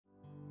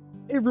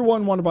Hey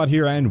everyone, Wanderbot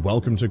here, and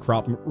welcome to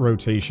Crop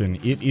Rotation.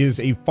 It is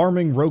a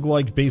farming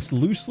roguelike based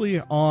loosely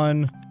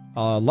on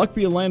Luck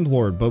Be a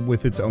Landlord, but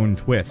with its own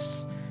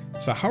twists.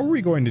 So how are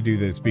we going to do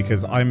this?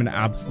 Because I'm an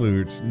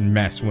absolute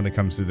mess when it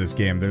comes to this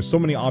game. There's so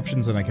many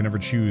options and I can never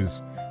choose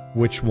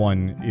which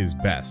one is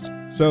best.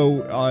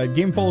 So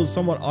game follows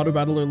somewhat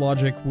auto-battler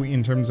logic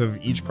in terms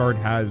of each card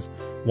has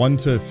 1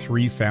 to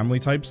 3 family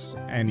types,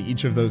 and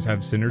each of those have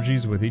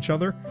synergies with each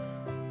other.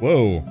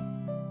 Whoa.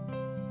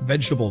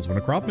 Vegetables. When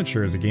a crop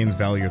matures, it gains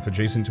value if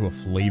adjacent to a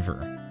flavor.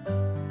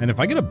 And if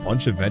I get a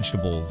bunch of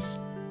vegetables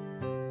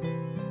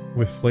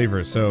with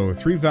flavor, so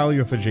 3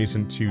 value if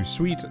adjacent to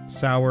sweet,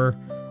 sour.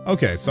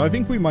 Okay, so I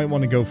think we might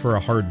want to go for a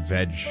hard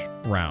veg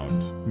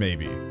round,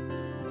 maybe.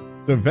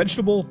 So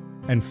vegetable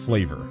and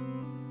flavor.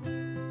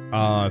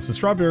 So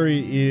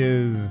strawberry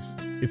is...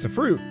 it's a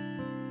fruit.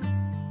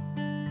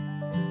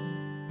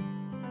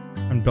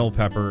 And bell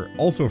pepper,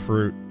 also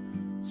fruit,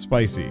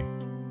 spicy.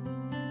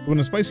 So when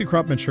a spicy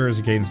crop matures,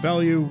 it gains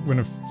value. When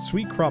a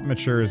sweet crop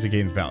matures, it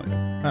gains value.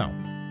 Oh.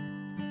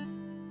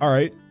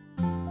 Alright.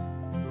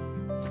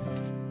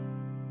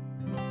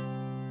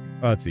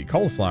 Let's see.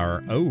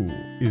 Cauliflower, oh,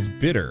 is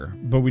bitter,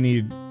 but we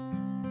need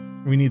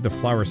the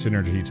flower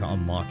synergy to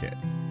unlock it.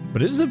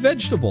 But it is a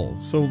vegetable,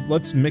 so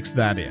let's mix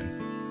that in.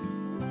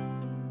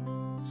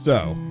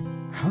 So,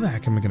 how the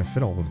heck am I going to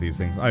fit all of these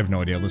things? I have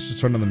no idea. Let's just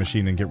turn on the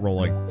machine and get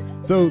rolling.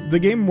 So, the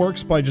game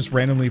works by just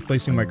randomly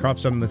placing my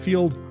crops down in the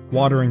field,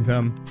 watering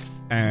them,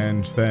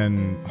 and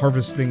then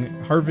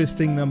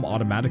harvesting them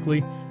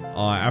automatically.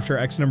 After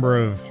X number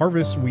of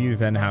harvests, we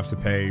then have to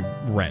pay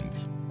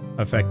rent,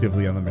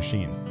 effectively, on the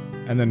machine.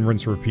 And then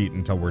rinse and repeat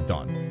until we're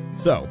done.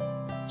 So,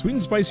 sweet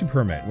and spicy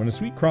permit. When a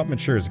sweet crop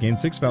matures, it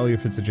gains 6 value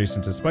if it's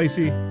adjacent to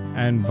spicy,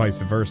 and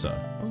vice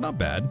versa. That's not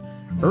bad.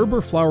 Herb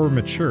or flower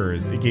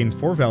matures, it gains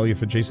 4 value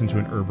if adjacent to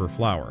an herb or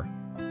flower.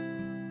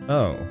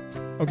 Oh.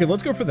 Okay,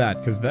 let's go for that,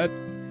 because that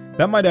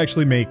might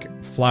actually make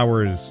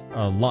flowers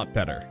a lot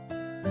better.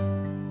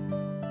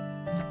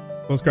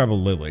 So let's grab a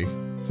lily.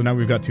 So now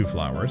we've got 2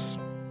 flowers.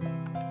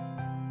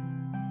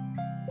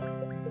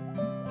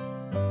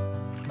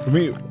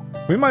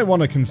 We might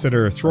want to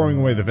consider throwing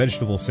away the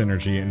vegetable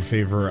synergy in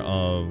favor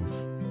of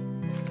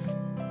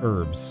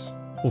herbs.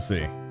 We'll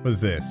see. What is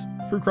this?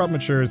 Fruit crop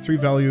matures, 3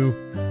 value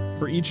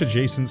for each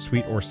adjacent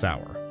sweet or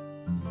sour.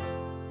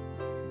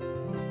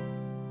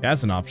 Yeah,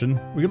 that's an option.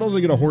 We could also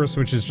get a horse,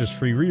 which is just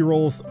free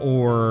rerolls,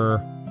 or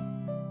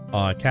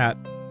cat.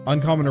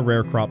 Uncommon or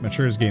rare crop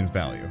matures, gains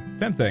value.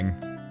 Tempting.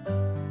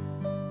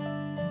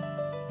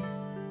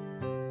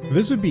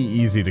 This would be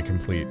easy to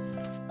complete,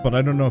 but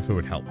I don't know if it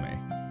would help me.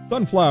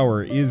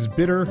 Sunflower is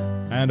bitter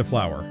and a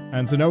flower.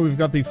 And so now we've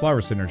got the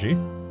flower synergy.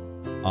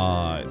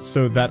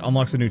 So that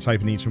unlocks a new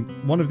type in each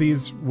one of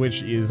these,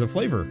 which is a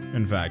flavor,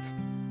 in fact.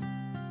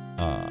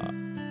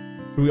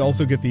 So we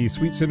also get the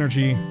sweet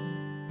synergy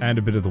and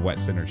a bit of the wet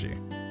synergy.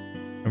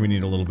 And we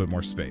need a little bit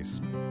more space.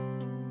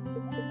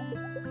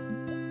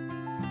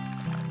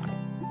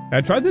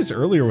 I tried this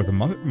earlier with a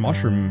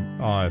mushroom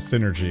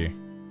synergy.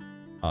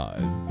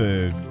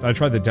 I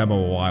tried the demo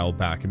a while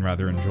back and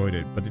rather enjoyed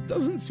it, but it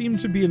doesn't seem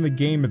to be in the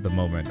game at the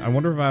moment. I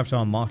wonder if I have to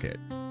unlock it.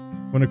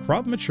 When a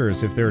crop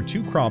matures, if there are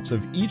 2 crops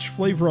of each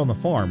flavor on the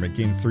farm, it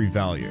gains 3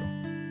 value.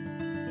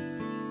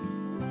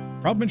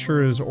 Crop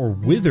matures or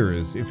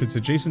withers if it's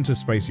adjacent to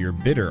spicy or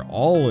bitter.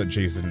 All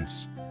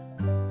adjacent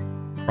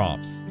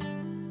crops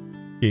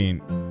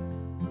gain.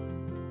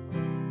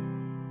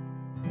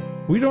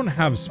 We don't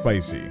have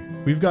spicy.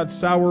 We've got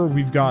sour,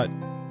 we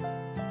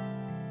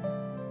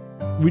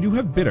do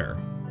have bitter.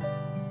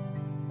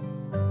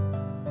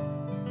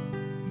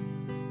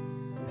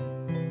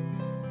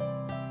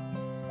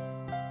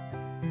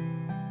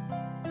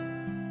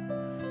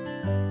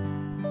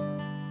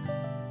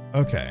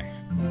 Okay.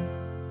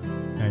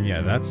 And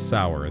yeah, that's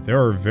sour.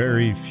 There are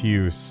very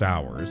few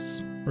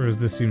sours. Whereas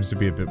this seems to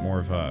be a bit more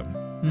of a,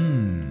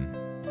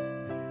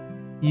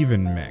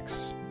 even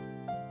mix.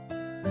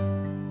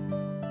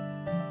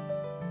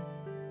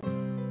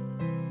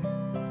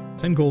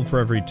 $10 gold for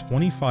every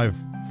 25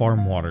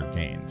 farm water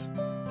gained.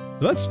 So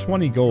that's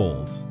 20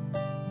 gold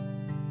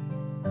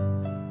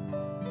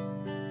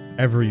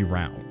every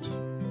round.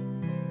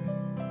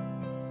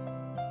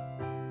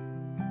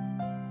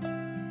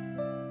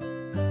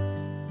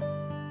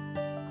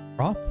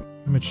 Crop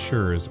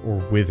matures or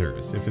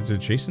withers if it's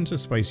adjacent to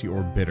spicy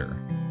or bitter.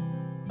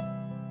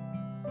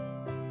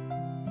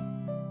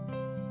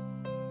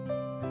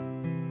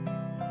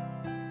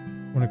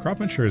 When a crop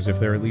matures, if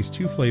there are at least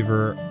 2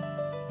 flavor.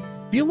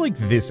 I feel like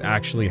this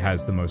actually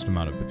has the most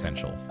amount of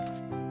potential,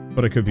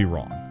 but I could be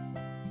wrong.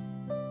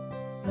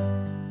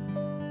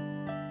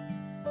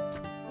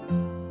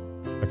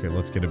 Okay,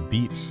 let's get a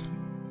beet.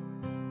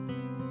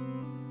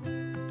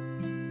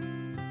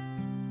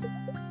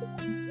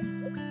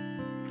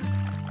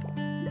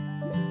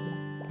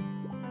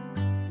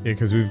 Yeah,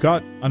 because we've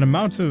got an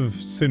amount of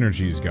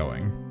synergies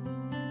going.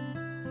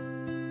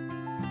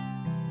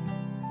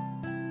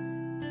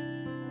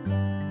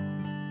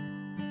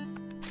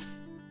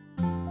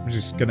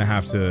 just gonna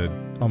have to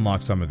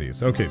unlock some of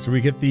these. Okay, so we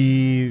get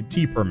the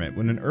tea permit.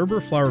 When an herb or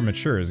flower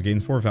matures, it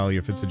gains 4 value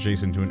if it's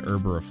adjacent to an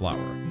herb or a flower.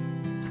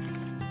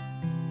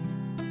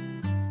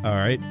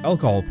 Alright,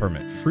 alcohol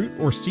permit. Fruit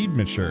or seed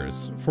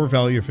matures. 4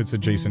 value if it's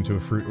adjacent to a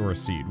fruit or a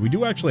seed. We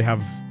do actually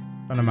have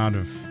an amount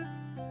of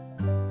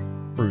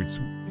fruits.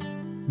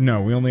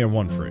 No, we only have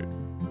 1 fruit.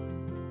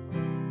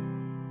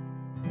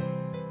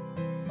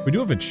 We do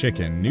have a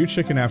chicken. New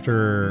chicken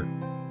after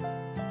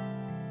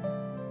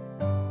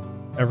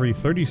every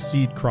 30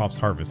 seed crops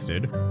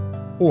harvested.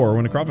 Or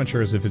when a crop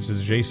matures, if it's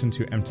adjacent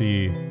to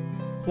empty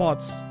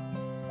plots,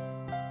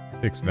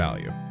 6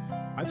 value.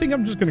 I think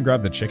I'm just going to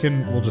grab the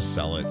chicken. We'll just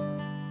sell it.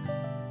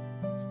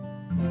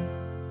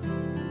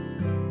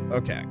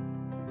 Okay.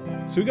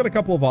 So we got a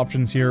couple of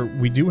options here.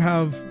 We do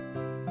have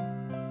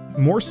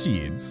more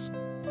seeds.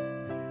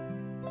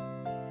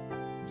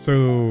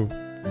 So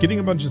getting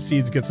a bunch of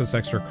seeds gets us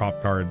extra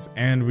crop cards,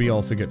 and we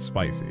also get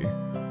spicy.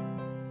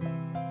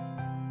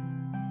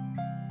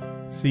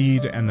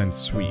 Seed and then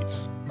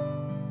sweet.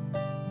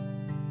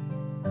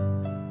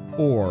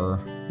 Or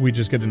we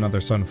just get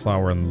another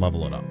sunflower and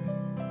level it up.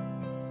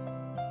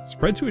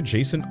 Spread to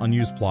adjacent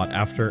unused plot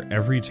after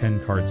every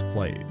 10 cards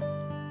played.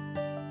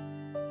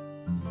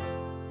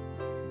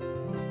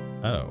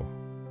 Oh.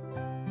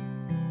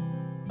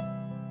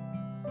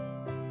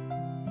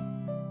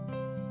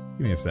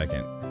 Give me a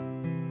second.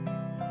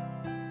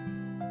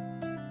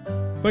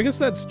 So I guess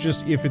that's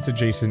just if it's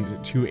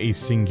adjacent to a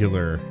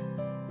singular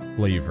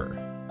flavor.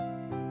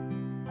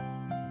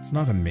 It's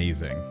not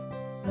amazing.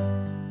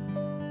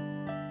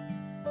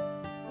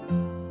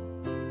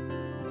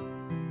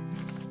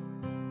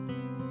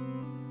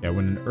 Yeah,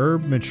 when an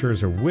herb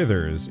matures or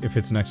withers, if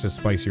it's next to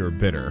spicy or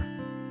bitter,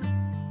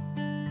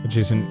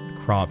 adjacent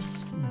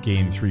crops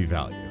gain 3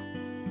 value.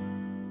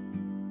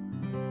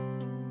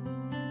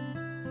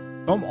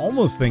 So I'm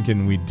almost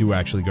thinking we do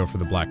actually go for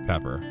the black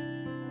pepper.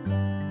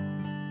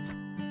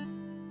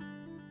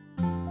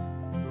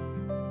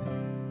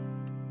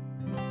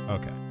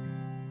 Okay.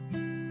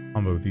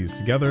 Combo these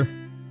together.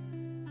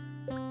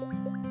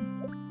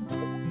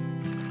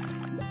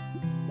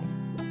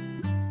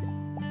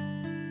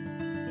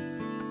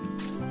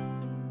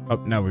 Oh,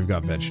 now we've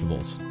got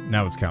vegetables.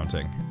 Now it's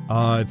counting.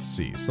 Let's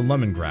see. So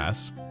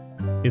lemongrass.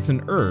 It's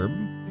an herb.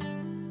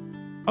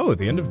 Oh, at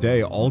the end of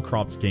day, all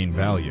crops gain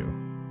value.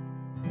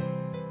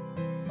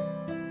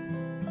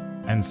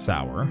 And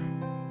sour.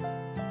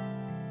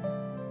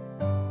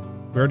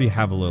 We already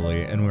have a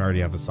lily, and we already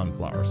have a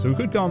sunflower, so we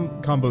could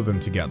combo them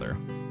together.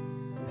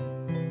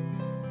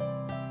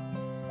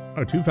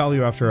 Oh, 2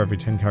 value after every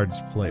 10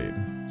 cards played.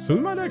 So we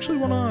might actually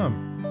want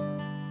to...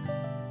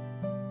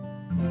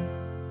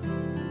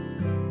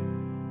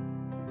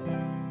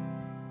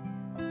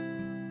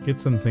 get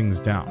some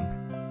things down.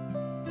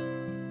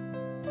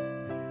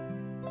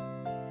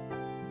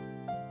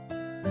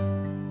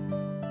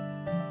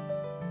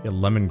 Yeah,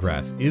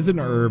 lemongrass is an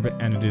herb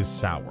and it is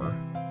sour.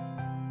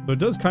 So it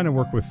does kind of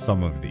work with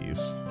some of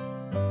these.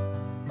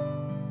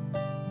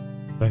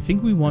 But I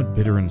think we want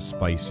bitter and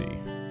spicy.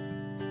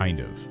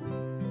 Kind of.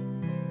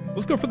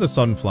 Let's go for the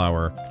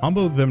sunflower.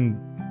 Combo them...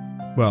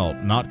 well,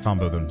 not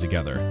combo them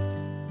together.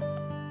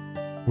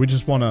 We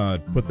just want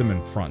to put them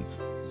in front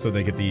so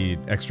they get the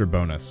extra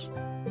bonus.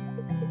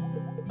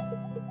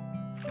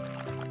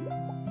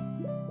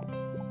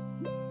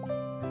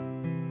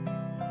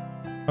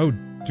 Oh,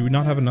 do we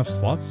not have enough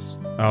slots?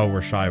 Oh,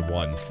 we're shy of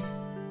 1.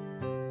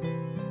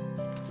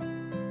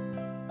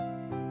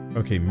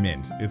 Okay,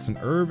 mint. It's an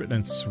herb and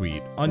it's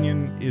sweet.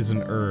 Onion is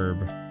an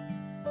herb.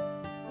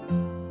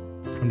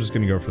 I'm just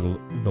gonna go for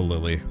the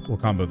lily. We'll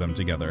combo them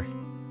together.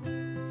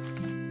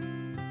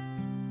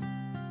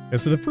 Yeah,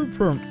 so the fruit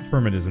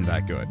permit isn't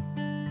that good.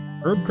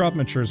 Herb crop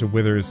matures or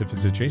withers if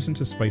it's adjacent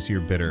to spicy or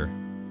bitter.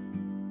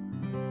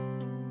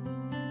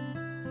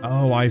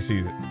 Oh, I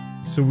see.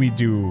 So we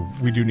do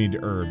need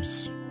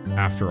herbs,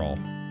 after all.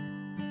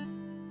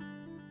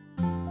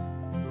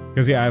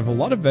 Because, yeah, I have a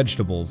lot of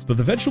vegetables, but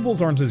the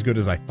vegetables aren't as good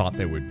as I thought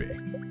they would be.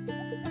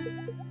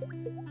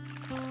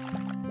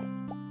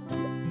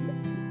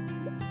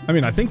 I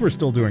mean, I think we're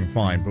still doing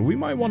fine, but we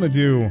might want to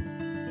do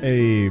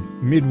a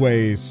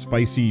midway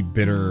spicy,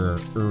 bitter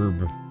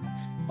herb...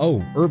 oh,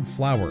 herb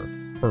flower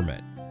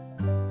permit.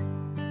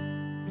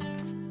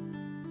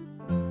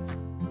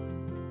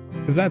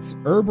 Because that's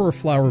herb or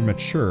flower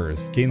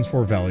matures, gains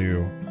 4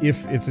 value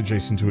if it's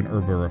adjacent to an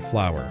herb or a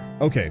flower.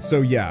 Okay,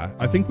 so yeah,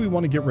 I think we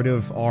want to get rid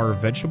of our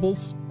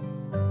vegetables.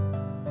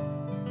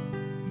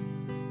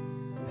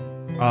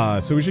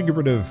 So we should get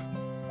rid of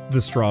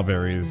the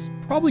strawberries.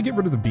 Probably get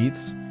rid of the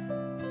beets.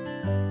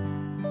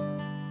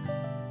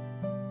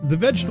 The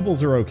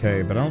vegetables are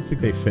okay, but I don't think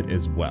they fit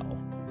as well.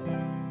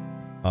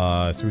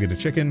 So we get a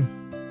chicken.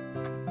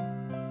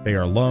 Pay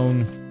our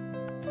loan.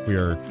 We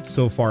are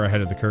so far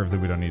ahead of the curve that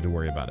we don't need to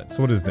worry about it.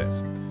 So what is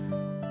this?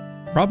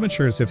 Crop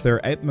matures if there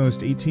are at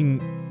most 18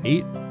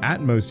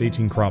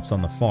 crops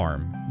on the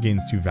farm,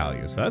 gains 2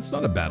 value. So that's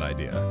not a bad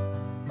idea.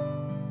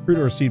 Fruit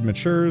or seed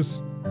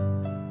matures,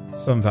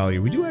 some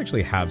value. We do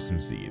actually have some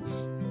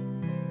seeds.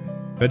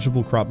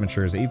 Vegetable crop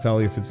matures 8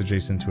 value if it's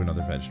adjacent to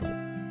another vegetable.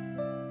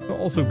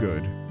 Also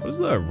good. What does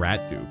the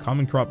rat do?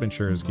 Common crop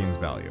matures, gains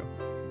value.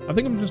 I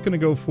think I'm just going to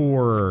go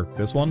for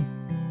this one.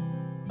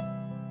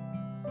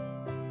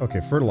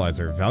 Okay,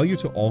 fertilizer. Value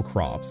to all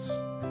crops.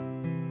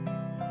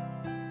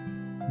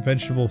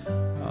 Vegetable...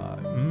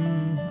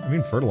 I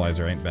mean,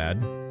 fertilizer ain't bad.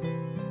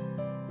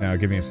 Now,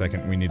 give me a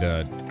second. We need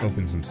to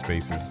open some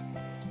spaces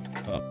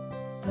up.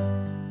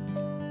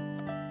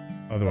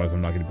 Otherwise, I'm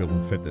not going to be able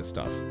to fit this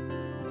stuff.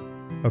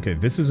 Okay,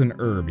 this is an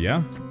herb,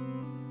 yeah?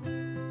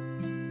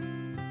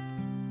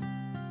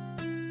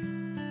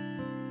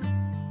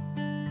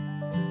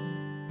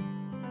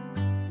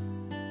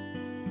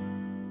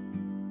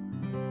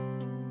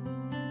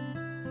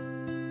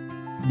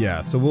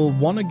 Yeah, so we'll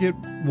want to get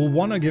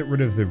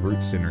rid of the root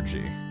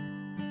synergy.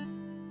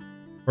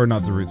 Or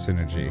not the root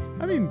synergy.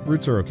 I mean,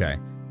 roots are okay.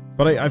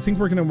 But I think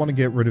we're going to want to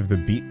get rid of the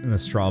beet and the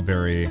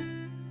strawberry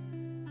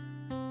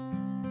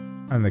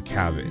and the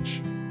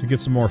cabbage to get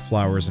some more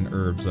flowers and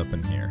herbs up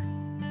in here.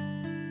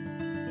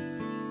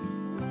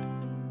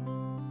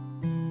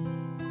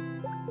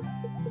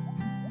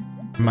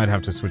 I might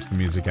have to switch the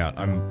music out.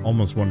 I'm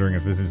almost wondering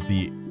if this is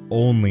the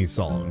only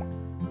song.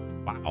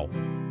 Wow.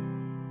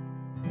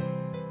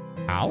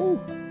 Ow?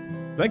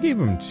 So that gave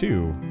him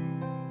 2.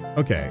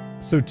 Okay,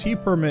 so tea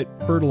permit,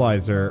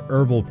 fertilizer,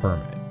 herbal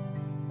permit.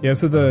 Yeah,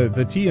 so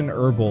the tea and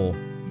herbal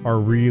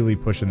are really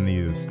pushing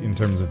these in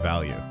terms of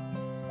value.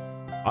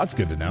 That's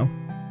good to know.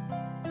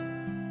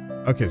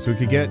 Okay, so we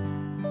could get...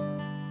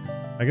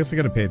 I guess I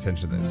gotta pay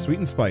attention to this. Sweet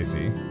and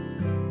spicy.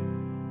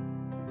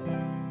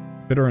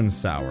 Bitter and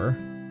sour.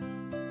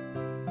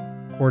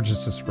 Or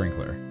just a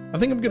sprinkler. I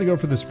think I'm gonna go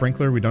for the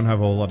sprinkler. We don't have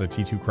a whole lot of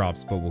T2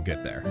 crops, but we'll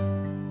get there.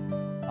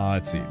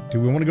 Let's see.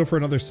 Do we want to go for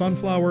another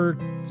sunflower?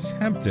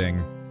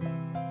 Tempting.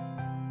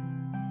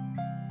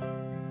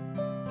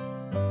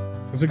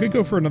 Because I could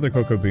go for another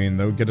cocoa bean.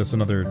 That would get us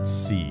another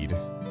seed.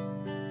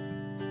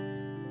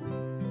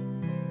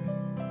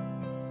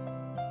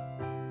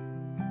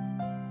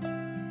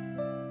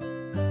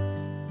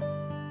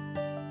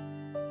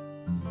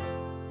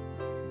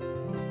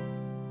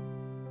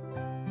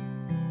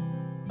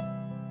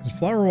 Because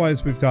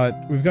flower-wise, we've got,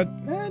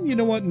 and you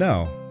know what?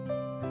 No.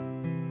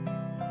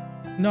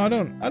 No, I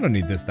don't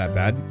need this that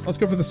bad. Let's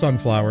go for the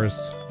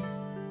sunflowers.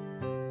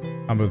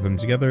 Combo them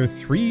together.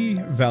 3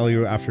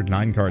 value after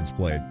 9 cards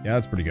played. Yeah,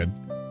 that's pretty good.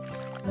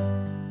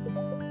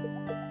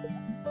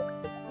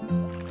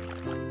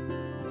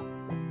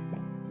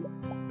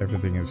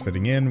 Everything is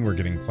fitting in. We're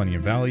getting plenty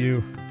of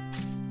value.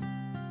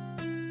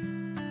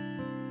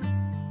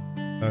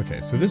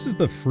 Okay, so this is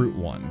the fruit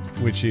one,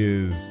 which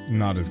is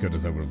not as good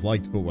as I would have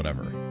liked, but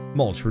whatever.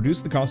 Mulch.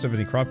 Reduce the cost of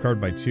any crop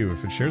card by 2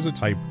 if it shares a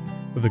type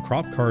with a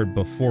crop card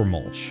before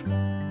mulch.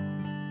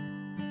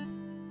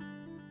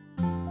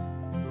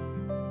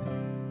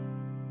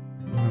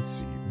 Let's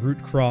see.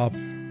 Root crop.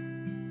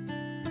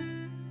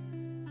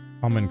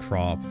 Common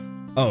crop.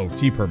 Oh,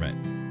 tea permit.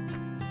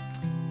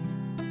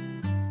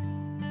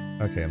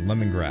 Okay,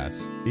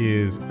 lemongrass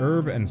is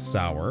herb and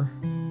sour.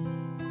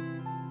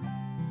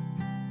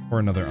 Or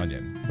another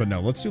onion. But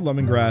no, let's do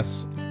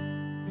lemongrass.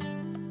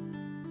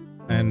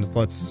 And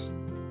let's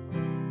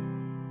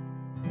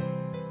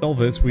sell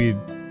this.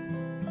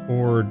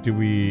 Or do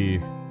we...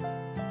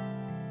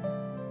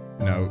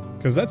 No,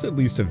 because that's at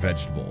least a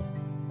vegetable.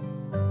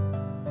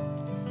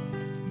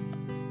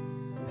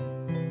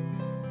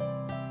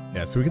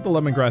 Yeah, so we get the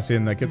lemongrass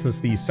in. That gets us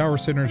the sour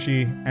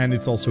synergy, and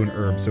it's also an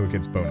herb, so it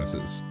gets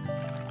bonuses.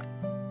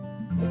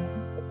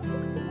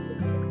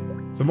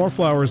 So more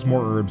flowers,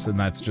 more herbs, and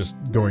that's just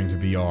going to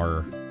be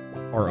our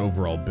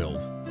overall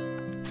build.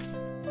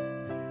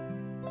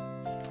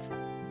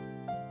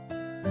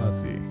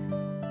 Let's see.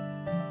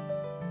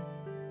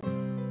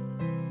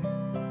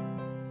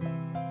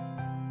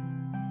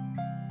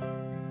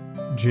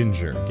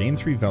 Ginger. Gain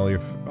 3 value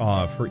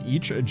for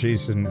each each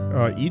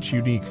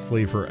unique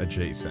flavor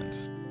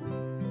adjacent.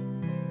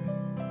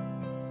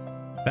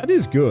 That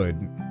is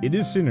good. It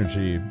is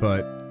synergy,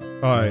 but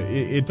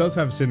it does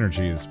have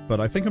synergies, but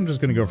I think I'm just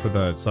going to go for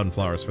the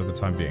sunflowers for the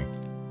time being.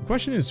 The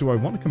question is, do I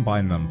want to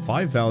combine them?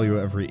 5 value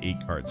every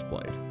 8 cards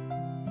played.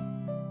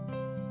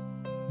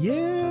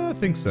 Yeah, I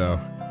think so.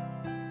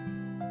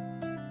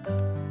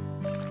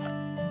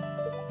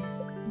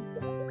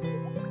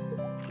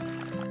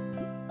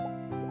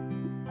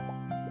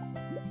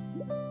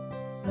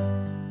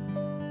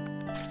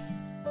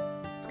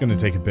 It's going to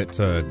take a bit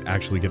to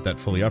actually get that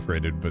fully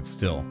upgraded, but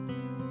still.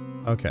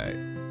 Okay.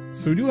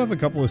 So we do have a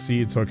couple of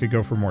seeds, so I could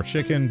go for more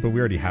chicken, but we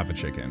already have a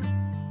chicken.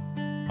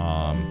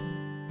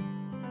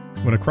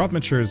 When a crop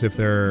matures, if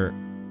there are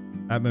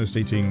at most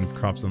 18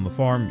 crops on the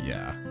farm,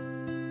 yeah.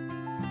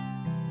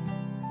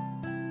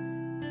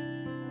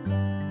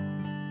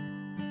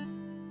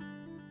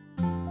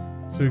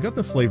 So we've got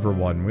the flavor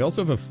one. We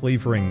also have a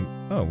flavoring...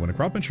 Oh, when a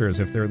crop matures,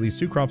 if there are at least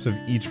 2 crops of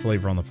each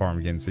flavor on the farm,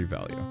 gains 3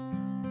 value.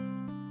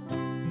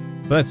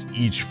 That's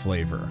each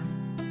flavor.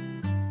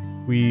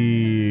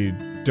 We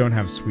don't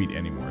have sweet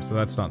anymore, so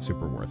that's not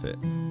super worth it.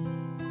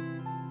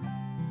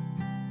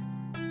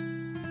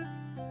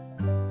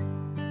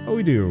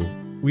 we do?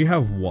 We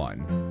have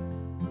one.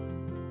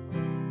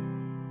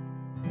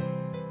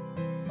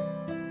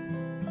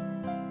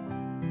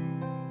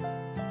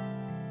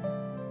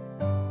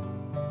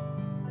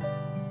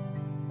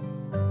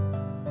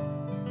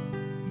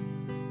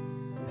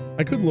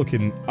 I could look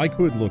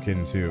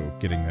into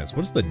getting this.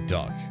 What's the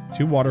duck?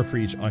 2 water for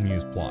each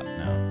unused plot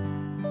now.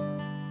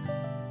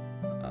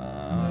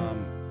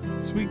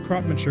 Sweet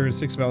crop matures,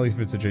 6 value if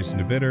it's adjacent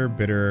to bitter,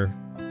 bitter,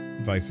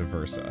 vice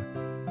versa.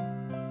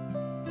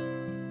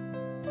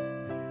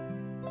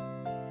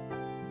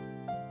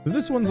 So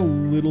this one's a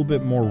little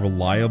bit more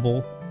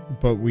reliable,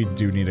 but we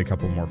do need a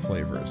couple more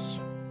flavors.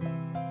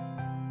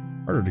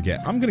 Harder to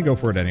get. I'm gonna go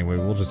for it anyway.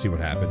 We'll just see what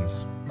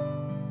happens.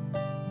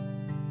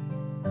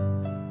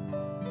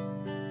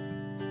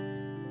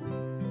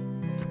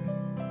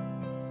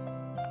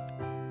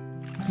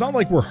 It's not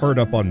like we're hard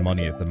up on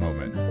money at the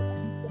moment.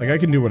 Like, I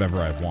can do whatever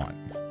I want.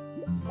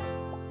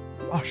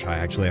 Gosh, I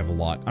actually have a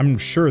lot. I'm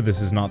sure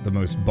this is not the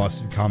most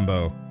busted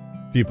combo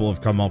people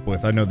have come up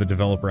with. I know the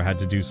developer had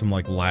to do some,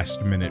 like,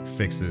 last-minute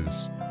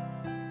fixes.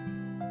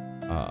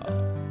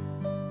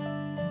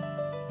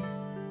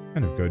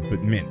 Kind of good,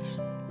 but mint.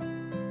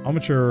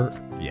 Amateur,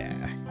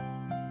 yeah.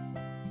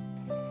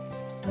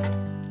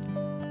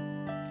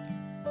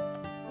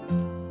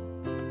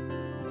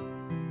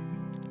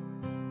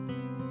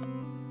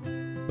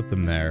 Put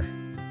them there.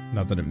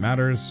 Not that it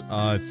matters.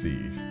 Let's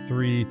see.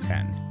 3,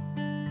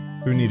 10.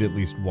 So we need at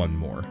least one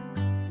more.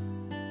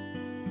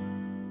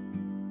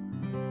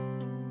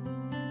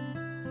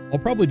 I'll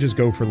probably just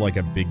go for like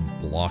a big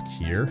block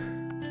here.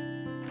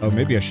 Oh,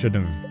 maybe I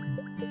shouldn't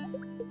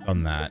have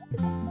done that.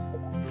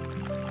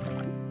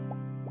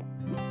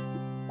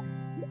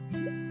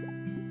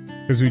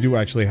 Because we do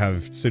actually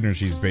have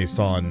synergies based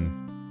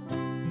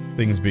on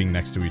things being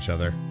next to each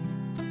other.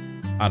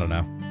 I don't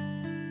know.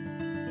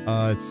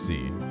 Let's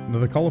see.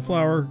 Another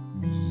cauliflower?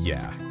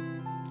 Yeah.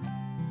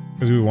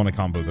 Because we want to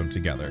combo them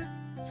together.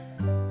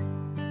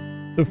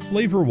 So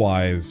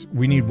flavor-wise,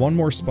 we need one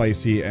more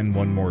spicy and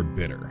one more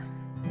bitter.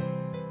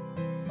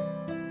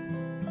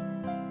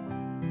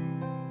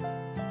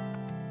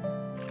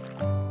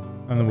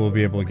 And then we'll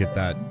be able to get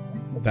that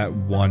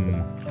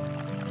one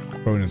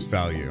bonus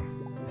value.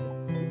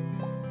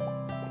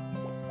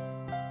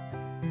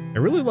 I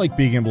really like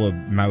being able to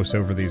mouse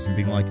over these and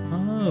being like,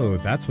 oh,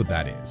 that's what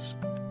that is.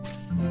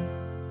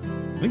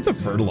 I think the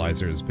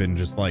fertilizer has been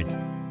just, like,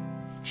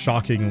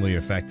 shockingly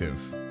effective.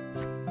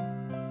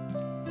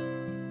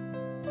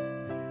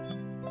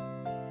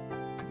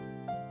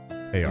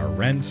 Pay our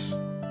rent.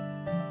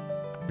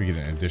 We get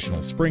an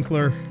additional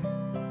sprinkler.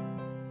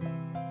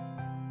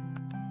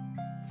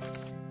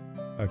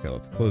 Okay,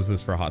 let's close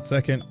this for a hot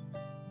second.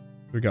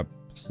 We got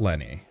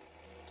plenty.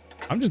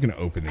 I'm just gonna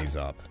open these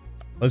up.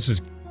 Let's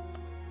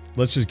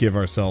just give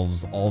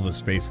ourselves all the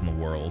space in the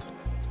world.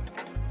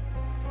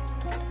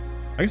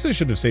 I guess I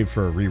should have saved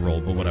for a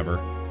reroll, but whatever.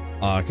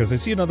 Because I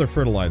see another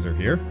fertilizer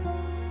here.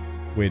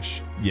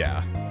 Which,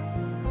 yeah.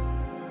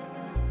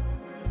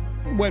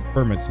 Wet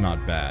permit's not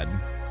bad.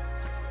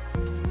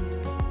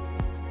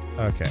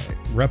 Okay,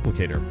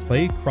 replicator.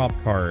 Play crop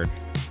card.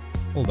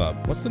 Hold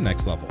up, what's the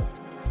next level?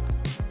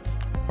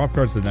 Crop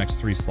card's the next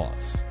 3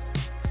 slots.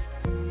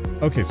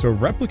 Okay, so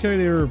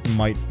replicator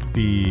might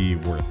be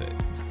worth it.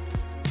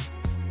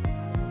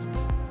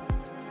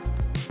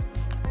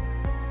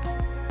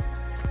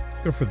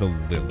 Go for the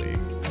lily.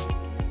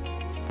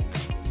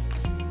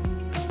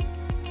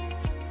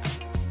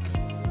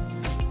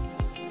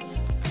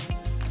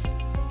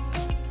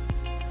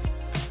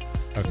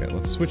 Okay,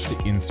 let's switch to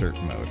insert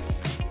mode.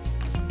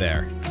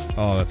 There.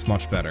 Oh, that's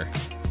much better.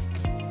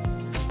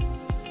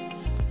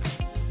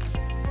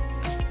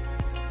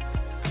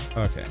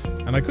 Okay,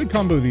 and I could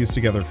combo these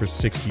together for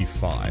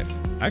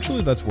 65.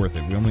 Actually, that's worth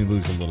it. We only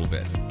lose a little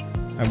bit.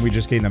 And we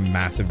just gain a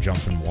massive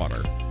jump in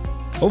water.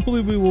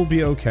 Hopefully we will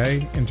be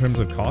okay in terms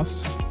of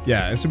cost.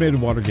 Yeah, estimated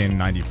water gain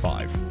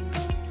 95.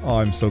 Oh,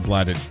 I'm so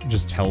glad it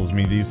just tells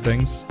me these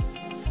things.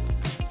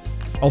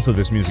 Also,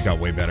 this music got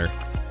way better.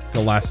 The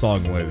last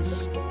song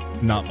was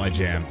not my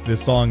jam.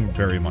 This song,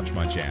 very much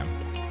my jam.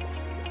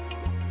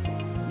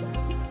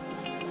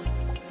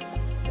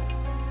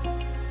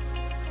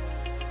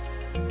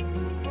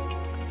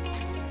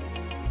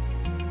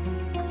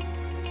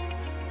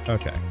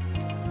 Okay.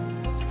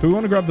 So we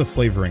want to grab the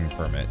flavoring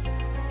permit.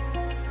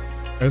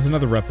 There's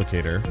another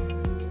replicator.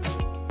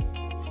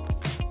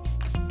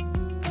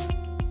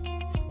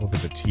 Look at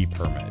the tea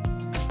permit.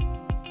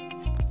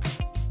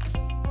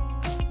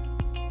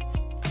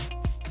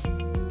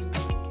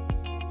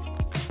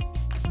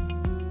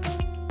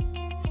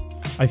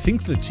 I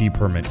think the tea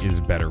permit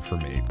is better for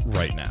me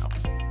right now.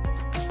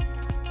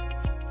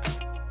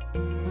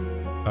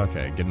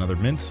 Okay, get another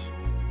mint.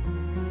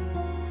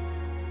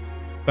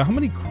 So how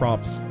many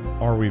crops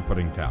are we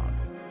putting down?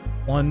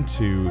 1,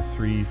 2,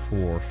 3,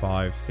 4,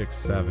 5, 6,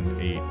 7,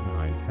 8,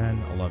 9,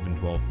 10, 11,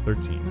 12,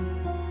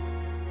 13.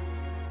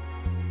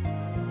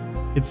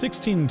 It's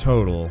 16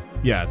 total.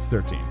 Yeah, it's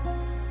 13.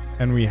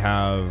 And we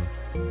have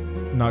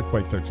not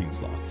quite 13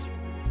 slots.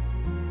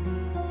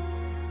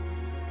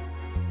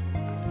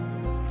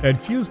 I'd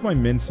fuse my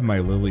mints and my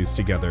lilies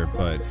together,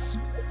 but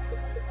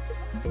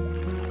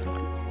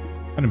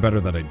kind of better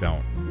that I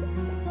don't.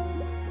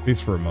 At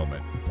least for a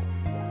moment.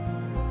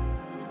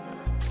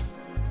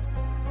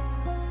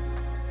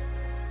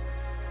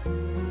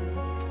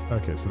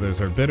 Okay, so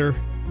there's our bitter.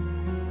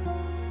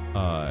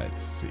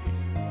 Let's see.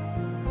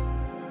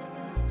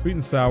 Sweet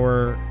and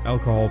sour,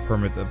 alcohol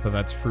permit, but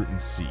that's fruit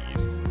and seed.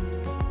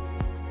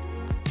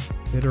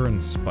 Bitter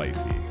and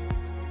spicy.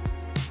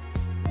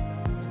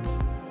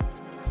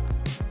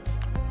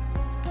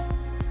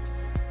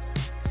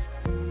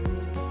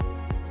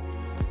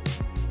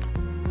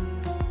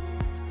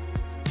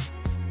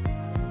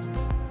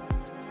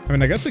 I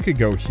mean, I guess I could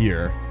go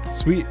here.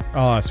 Sweet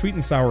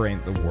and sour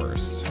ain't the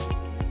worst.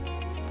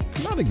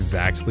 Not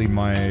exactly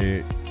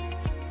my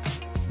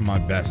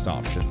best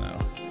option, though.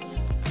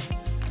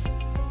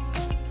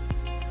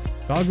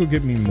 Dog will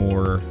give me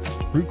more.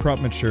 Root crop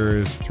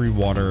matures, 3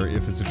 water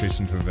if it's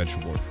adjacent to a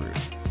vegetable or fruit.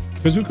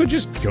 Because we could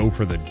just go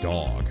for the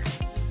dog.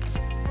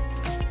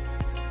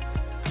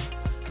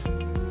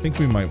 I think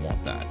we might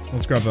want that.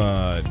 Let's grab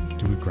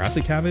do we grab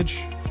the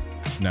cabbage?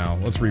 No,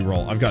 let's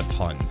re-roll. I've got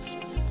tons.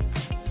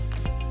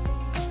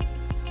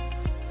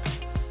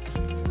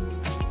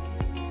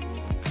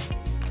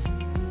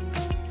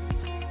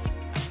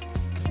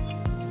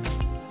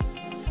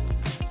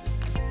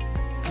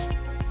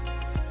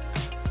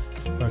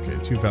 Okay,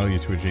 2 value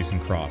to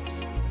adjacent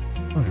crops.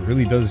 Oh, it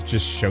really does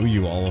just show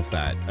you all of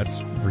that.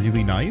 That's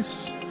really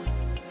nice.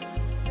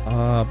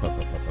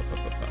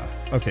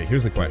 Okay,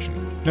 here's the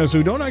question. No, so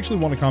we don't actually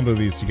want to combo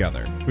these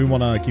together. We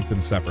want to keep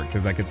them separate,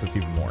 because that gets us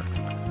even more.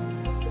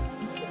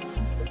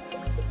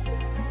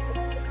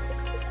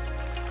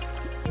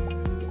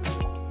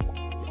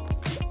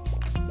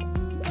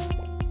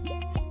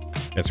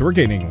 Yeah, so we're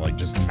gaining, like,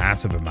 just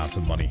massive amounts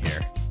of money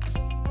here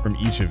from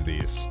each of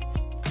these.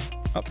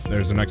 Oh,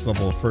 there's the next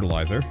level of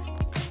fertilizer.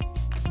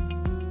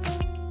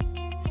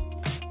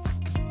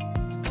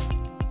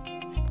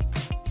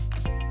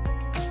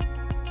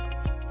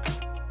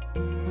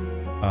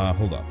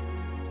 Hold up.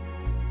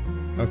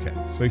 Okay,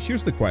 so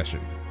here's the question.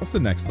 What's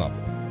the next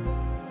level?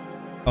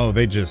 Oh,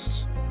 they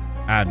just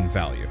add in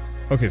value.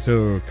 Okay,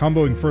 so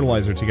comboing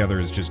fertilizer together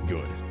is just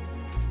good.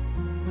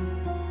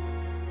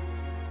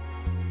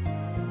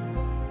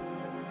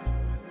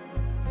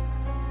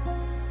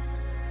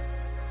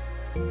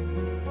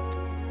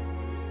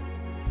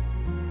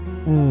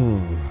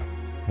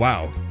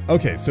 Wow.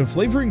 Okay, so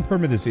flavoring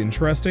permit is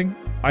interesting.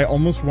 I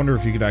almost wonder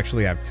if you could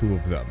actually have 2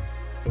 of them.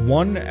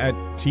 One at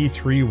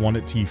T3, one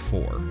at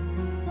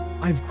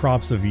T4. 5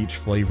 crops of each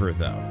flavor,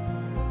 though.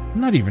 I'm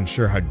not even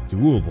sure how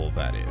doable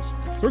that is.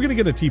 So we're gonna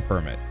get a tea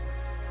permit.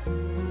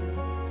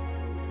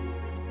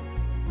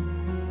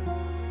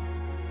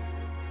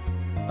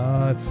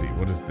 Let's see,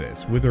 what is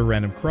this? Wither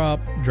random crop,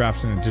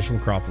 draft an additional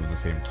crop of the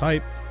same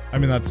type. I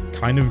mean, that's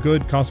kind of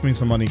good. Costs me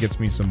some money, gets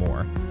me some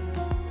more.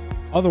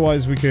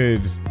 Otherwise, we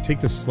could take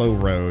the slow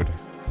road.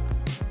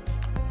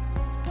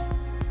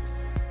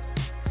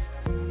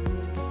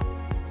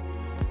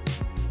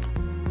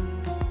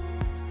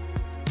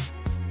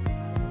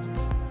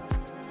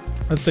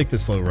 Let's take the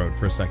slow road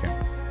for a second.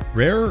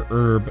 Rare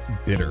herb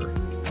bitter.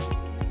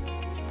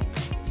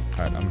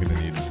 Alright, I'm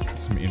gonna need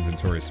some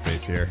inventory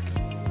space here.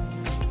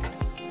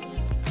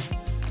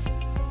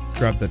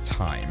 Grab the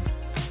thyme.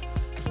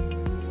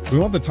 We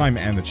want the thyme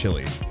and the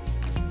chili.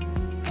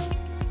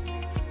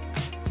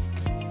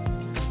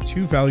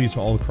 2 value to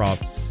all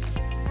crops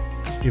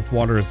if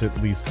water is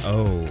at least...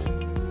 Oh.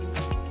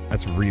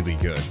 That's really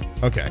good.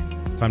 Okay.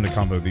 Time to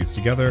combo these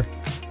together.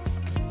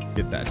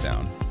 Get that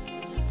down.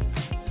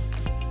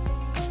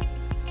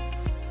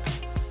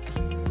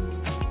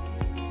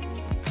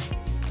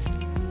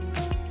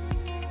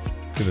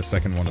 Get a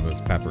second one of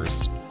those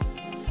peppers.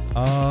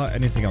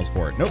 Anything else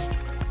for it? Nope.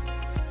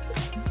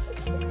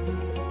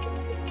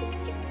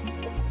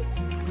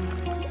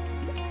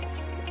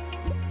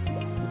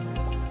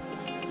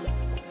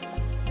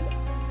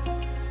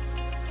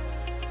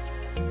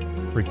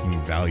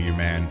 Freaking value,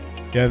 man.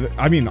 Yeah,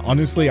 I mean,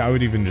 honestly, I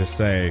would even just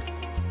say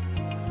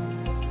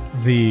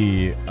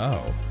the...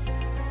 Oh.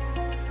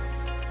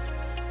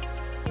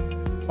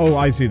 Oh,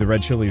 I see. The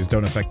red chilies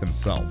don't affect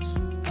themselves.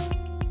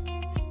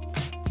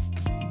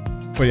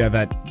 But yeah,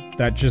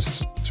 that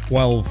just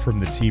 12 from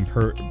the team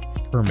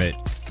permit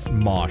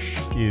mosh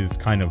is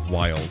kind of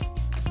wild.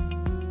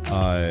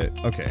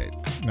 Okay.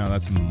 No,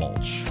 that's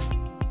mulch.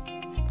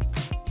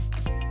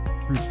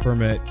 Fruit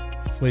permit,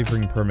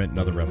 flavoring permit,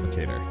 another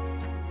replicator.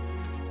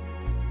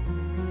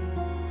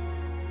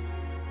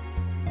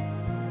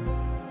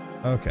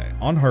 Okay,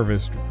 on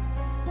harvest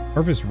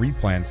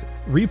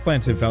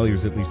replanted value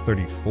is at least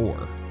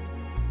 34.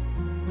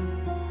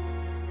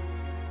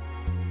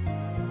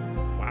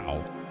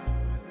 Wow.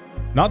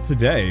 Not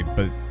today,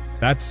 but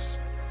that's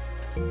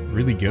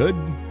really good.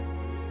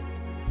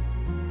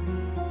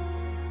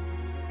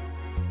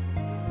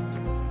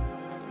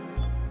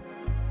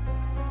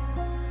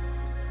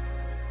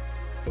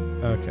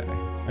 Okay,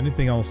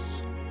 anything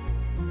else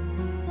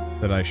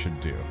that I should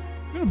do?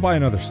 I'm gonna buy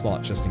another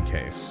slot just in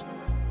case.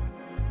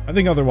 I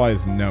think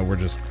otherwise, no, we're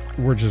just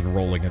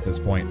rolling at this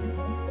point.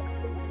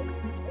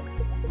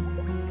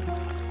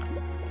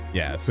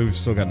 Yeah, so we've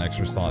still got an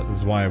extra slot. This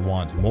is why I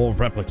want more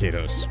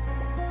replicators.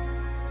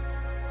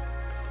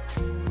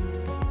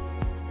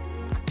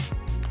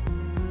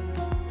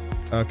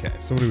 Okay,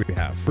 so what do we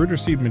have? Fruit or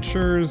seed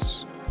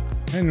matures,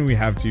 and we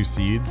have 2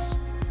 seeds.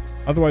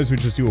 Otherwise, we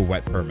just do a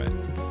wet permit.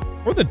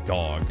 Or the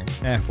dog.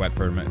 Wet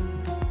permit.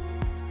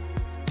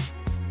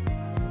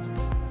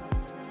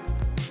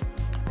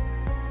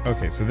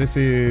 Okay, so this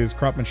is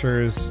crop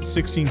matures,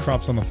 16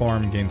 crops on the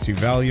farm, gains 2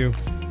 value.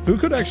 So we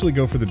could actually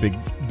go for the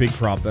big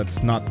crop.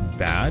 That's not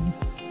bad.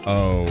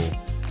 Oh.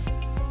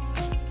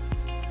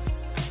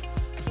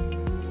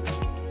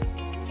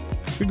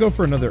 Could go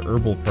for another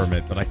herbal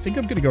permit, but I think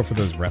I'm going to go for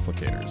those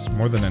replicators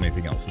more than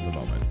anything else at the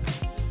moment.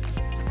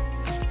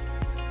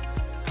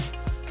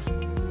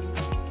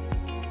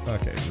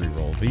 Okay,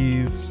 reroll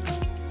these.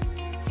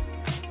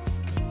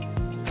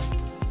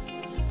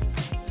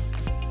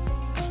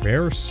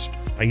 Rare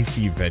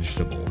spicy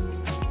vegetable.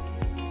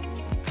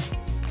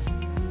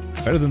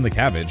 Better than the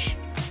cabbage.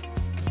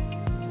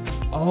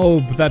 Oh,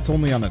 but that's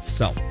only on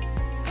itself.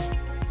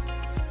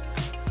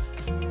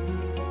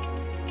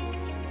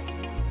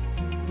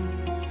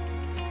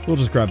 We'll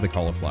just grab the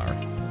cauliflower,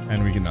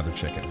 and we get another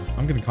chicken.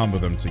 I'm going to combo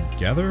them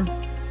together.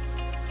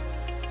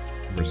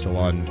 We're still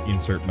on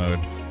insert mode.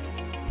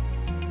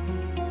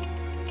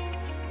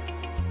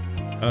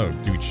 Oh,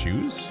 do we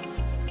choose?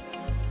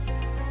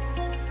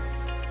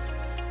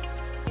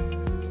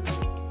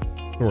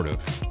 Sort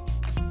of.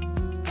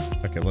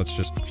 Okay, let's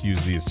just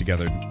fuse these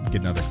together,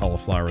 get another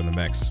cauliflower in the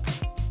mix.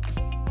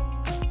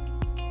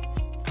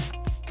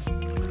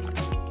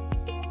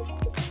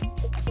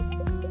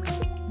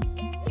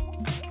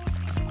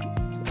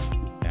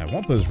 Yeah, I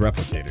want those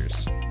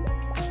replicators.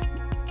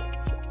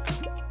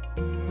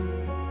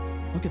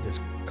 Look at this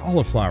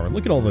cauliflower.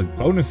 Look at all the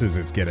bonuses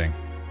it's getting.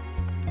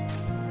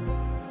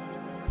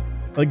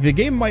 Like, the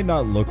game might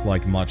not look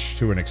like much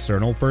to an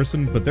external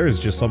person, but there is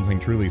just something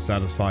truly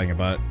satisfying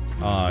about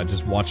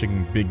just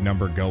watching big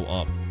number go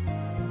up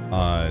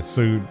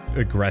so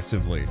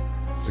aggressively.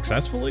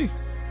 Successfully?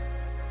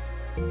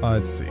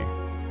 Let's see.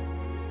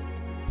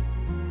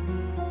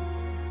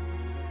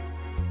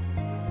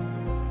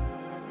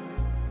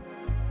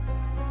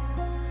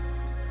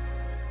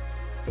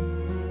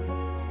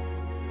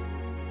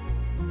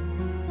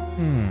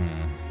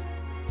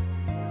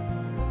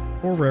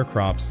 Four rare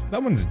crops.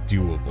 That one's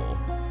doable.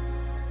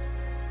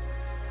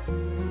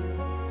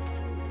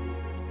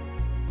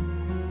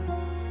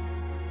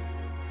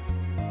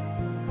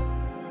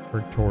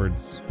 Work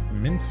towards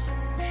mint?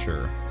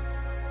 Sure.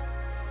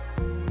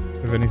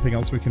 Have anything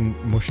else we can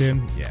mush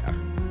in? Yeah.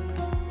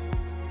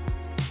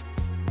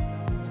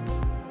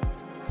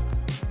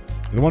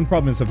 The one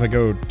problem is if I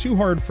go too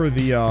hard for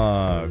the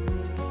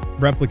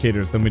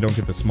replicators, then we don't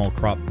get the small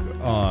crop,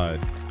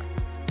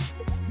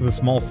 the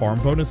small farm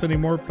bonus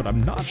anymore, but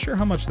I'm not sure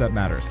how much that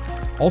matters.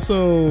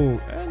 Also,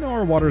 I know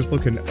our water's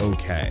looking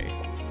okay.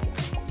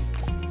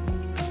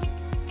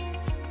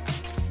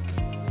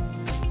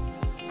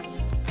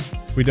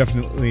 We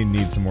definitely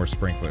need some more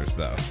sprinklers,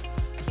 though.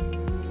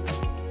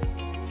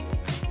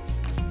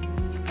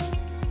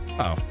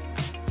 Oh.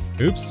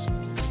 Oops.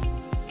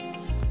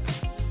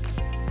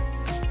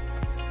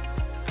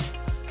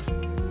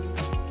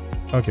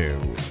 Okay,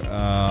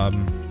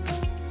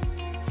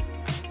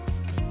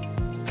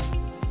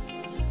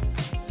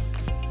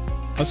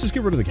 let's just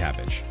get rid of the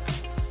cabbage.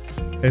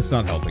 It's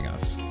not helping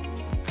us.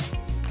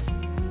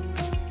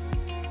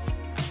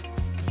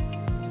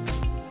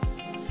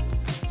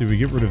 Did we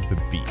get rid of the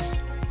beets?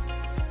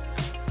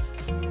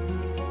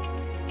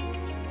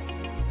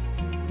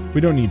 We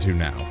don't need to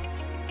now.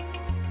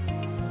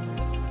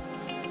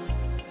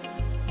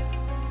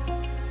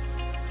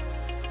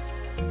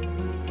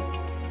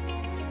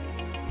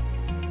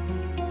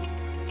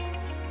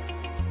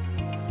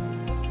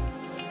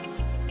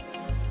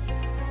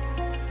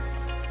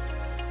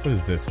 What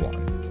is this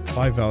one?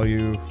 5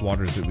 value,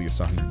 water is at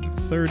least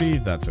 130,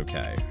 that's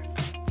okay.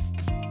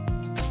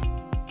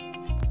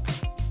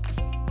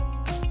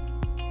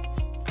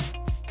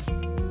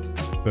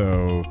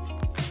 So...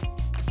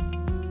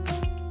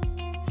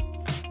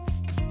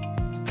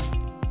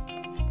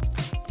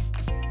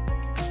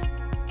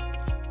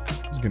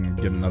 just gonna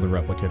get another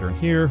replicator in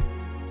here.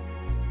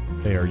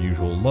 Pay our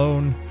usual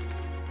loan.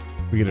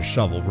 We get a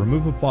shovel.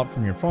 Remove a plot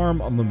from your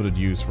farm, unlimited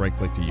use,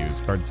 right-click to use.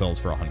 Card sells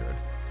for 100.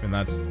 And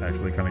that's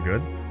actually kind of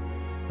good.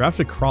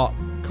 Craft a crop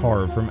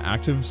carve from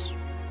active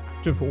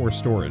or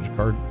storage.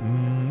 Card,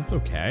 it's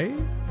okay.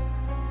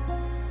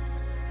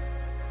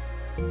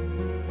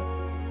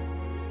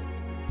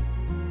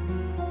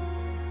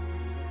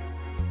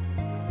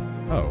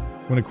 Oh,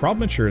 when a crop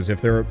matures,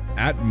 if there are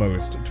at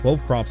most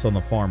 12 crops on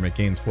the farm, it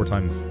gains 4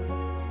 times.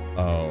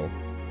 Oh.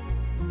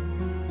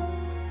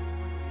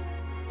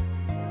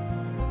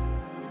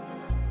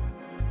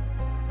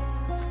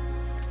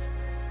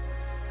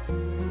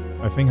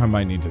 I think I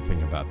might need to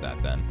think about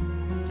that then.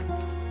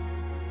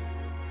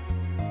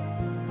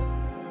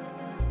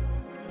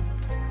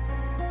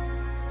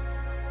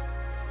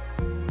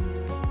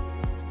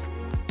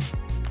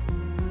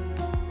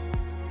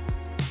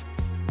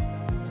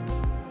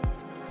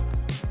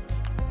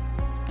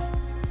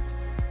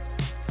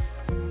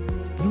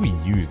 we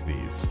use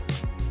these?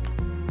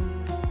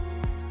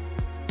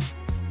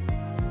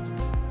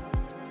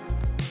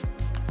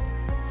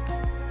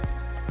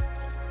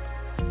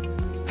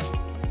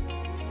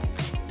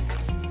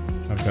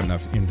 I've got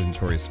enough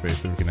inventory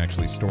space that we can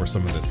actually store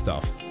some of this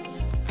stuff.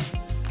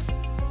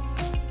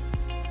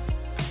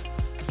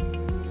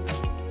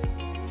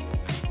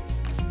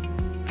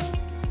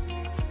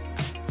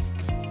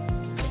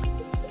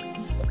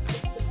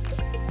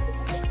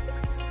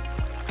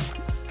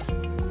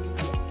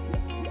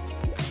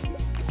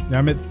 Now,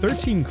 I'm at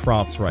 13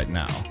 crops right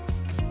now.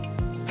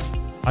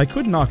 I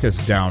could knock us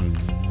down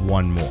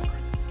one more.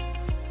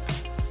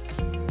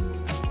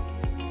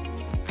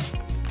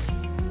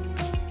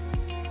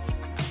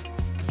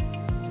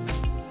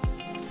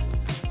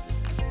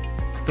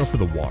 Go for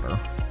the water.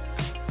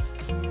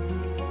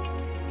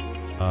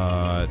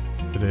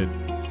 Did it...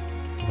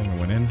 I think it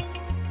went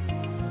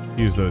in.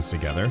 Use those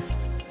together.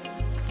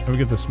 Then we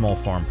get the small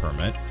farm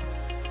permit.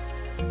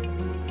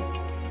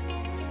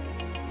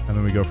 And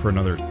then we go for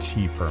another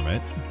tea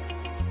permit.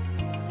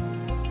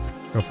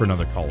 Go for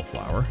another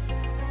cauliflower.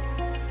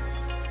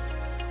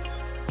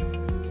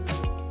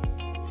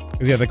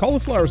 Because yeah, the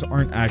cauliflowers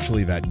aren't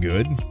actually that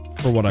good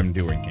for what I'm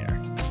doing here.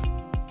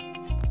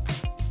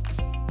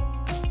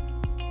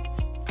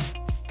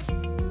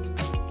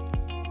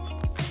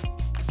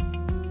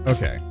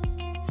 Okay.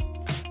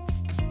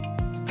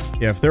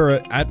 Yeah, if there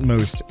are at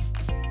most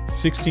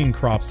 16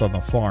 crops on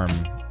the farm,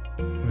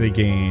 they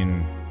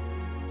gain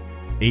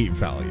 8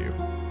 value.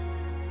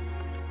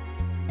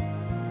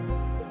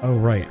 Oh,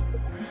 right.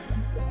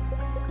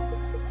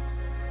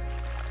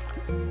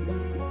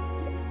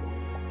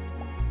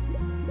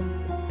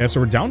 Yeah, so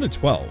we're down to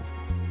 12.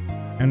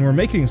 And we're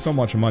making so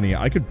much money,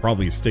 I could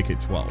probably stick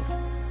at 12.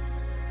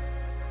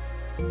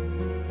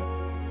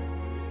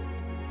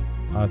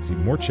 Let's see,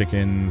 more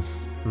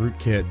chickens, root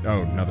kit.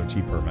 Oh, another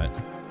tea permit.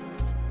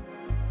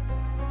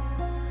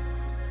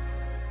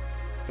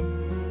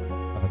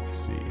 Let's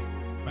see.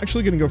 I'm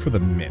actually going to go for the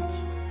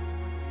mint.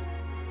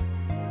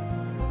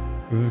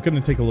 Because it's going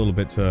to take a little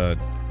bit to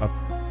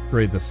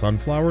upgrade the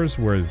sunflowers,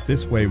 whereas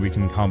this way we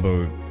can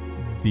combo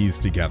these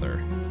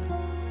together.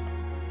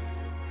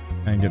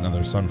 And get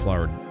another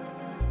sunflower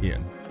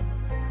in.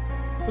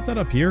 Put that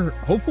up here.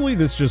 Hopefully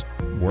this just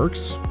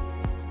works.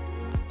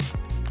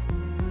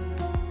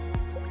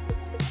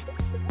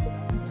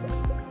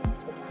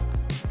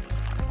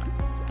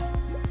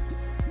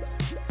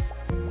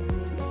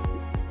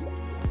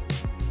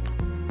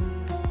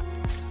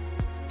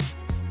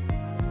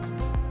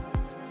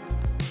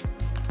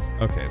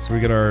 Okay, so we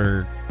get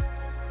our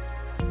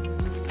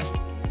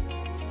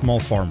small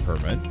farm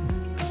permit.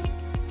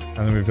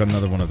 And then we've got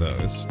another one of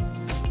those.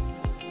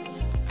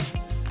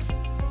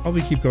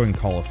 Probably keep going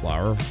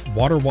cauliflower.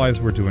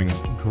 Water-wise, we're doing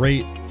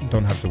great.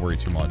 Don't have to worry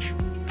too much.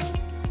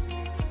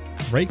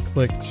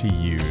 Right-click to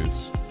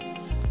use.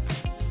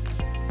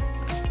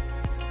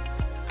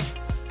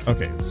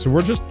 Okay, so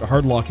we're just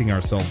hard-locking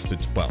ourselves to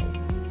 12.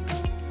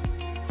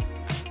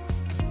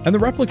 And the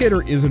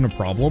replicator isn't a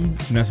problem,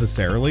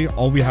 necessarily.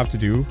 All we have to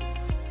do...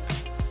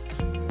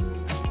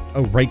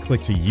 Oh,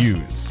 right-click to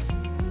use.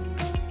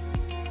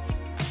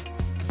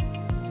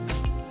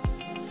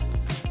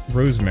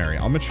 Rosemary.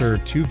 I'll mature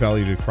 2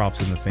 valued crops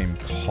in the same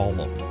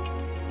column.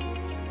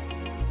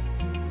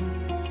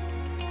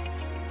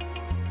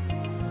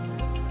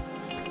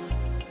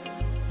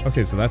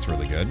 Okay, so that's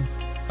really good.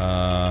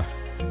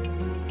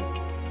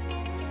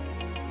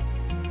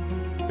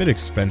 Bit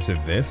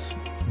expensive, this,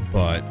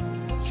 but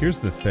here's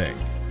the thing.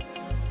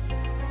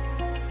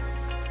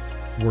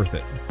 Worth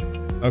it.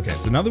 Okay,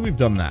 so now that we've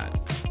done that...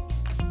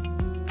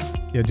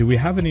 Yeah, do we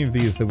have any of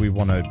these that we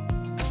want to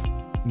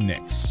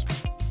nix?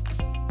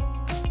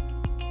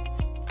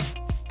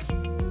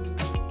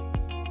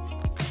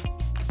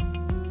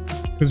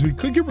 Because we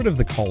could get rid of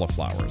the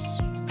cauliflowers.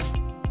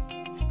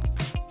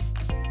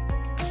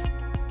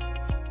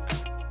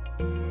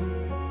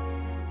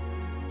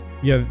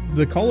 Yeah,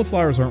 the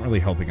cauliflowers aren't really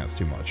helping us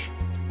too much.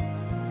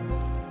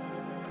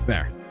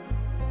 There.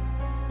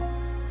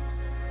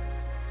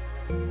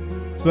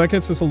 So that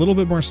gets us a little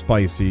bit more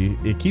spicy.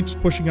 It keeps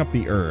pushing up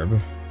the herb,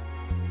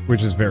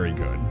 which is very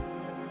good.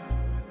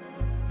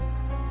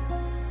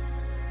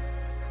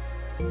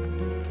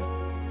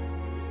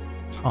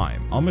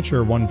 Time. I'll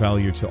mature 1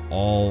 value to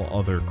all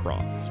other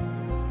crops.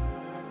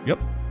 Yep.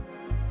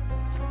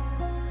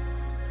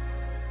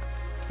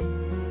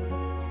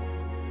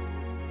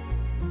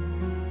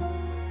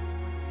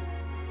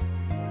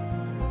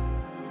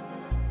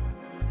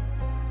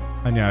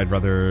 And yeah, I'd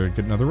rather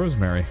get another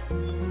rosemary.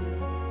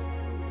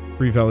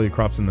 3 value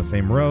crops in the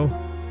same row.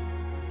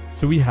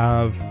 So we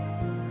have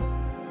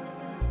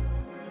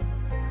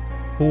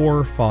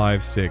 4,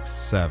 5, 6,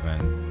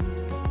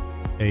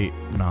 7, 8,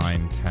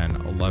 9, 10,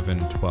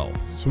 11,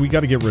 12. So we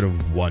got to get rid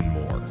of 1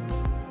 more.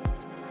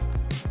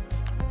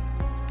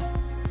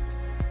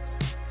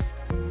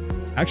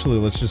 Actually,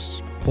 let's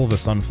just pull the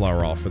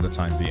sunflower off for the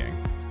time being.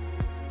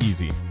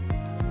 Easy.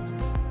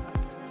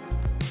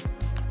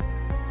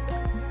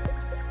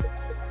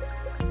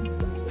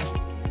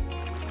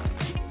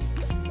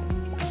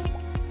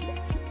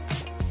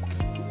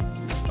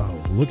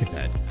 look at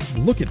that.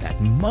 Look at that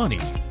money.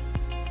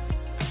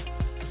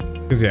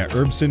 Because, yeah,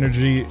 herb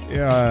synergy,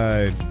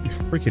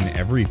 freaking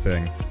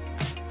everything.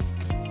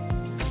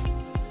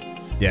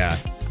 Yeah.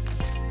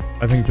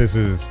 I think this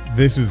is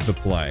the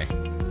play.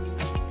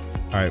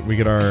 Alright, we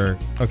get our...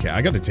 Okay,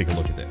 I gotta take a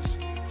look at this.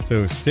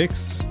 So,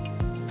 6...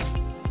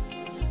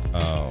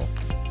 Oh.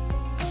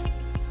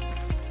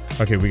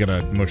 Okay, we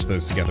gotta mush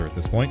those together at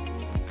this point.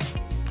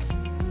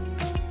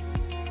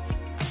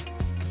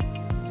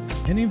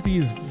 Any of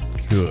these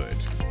good?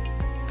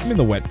 I mean,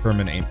 the wet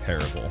permit ain't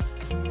terrible.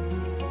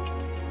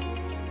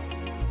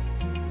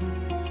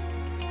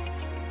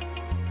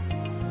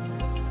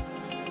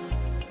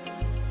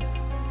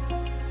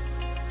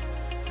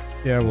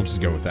 Yeah, we'll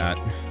just go with that.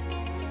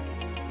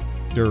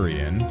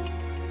 Durian.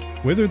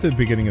 Wither at the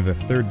beginning of the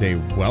 3rd day,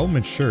 well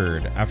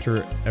matured.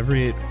 After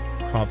every 8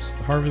 crops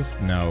harvest?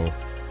 No.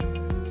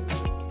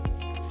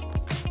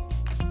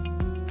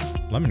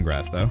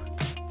 Lemongrass, though.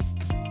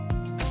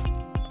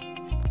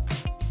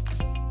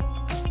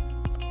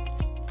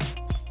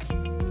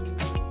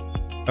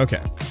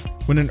 Okay.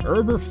 When an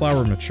herb or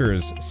flower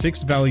matures,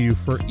 6 value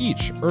for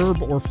each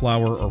herb or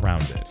flower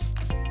around it.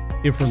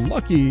 If we're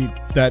lucky,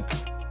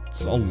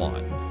 that's a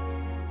lot.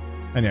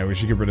 And yeah, we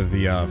should get rid of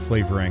the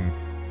flavoring.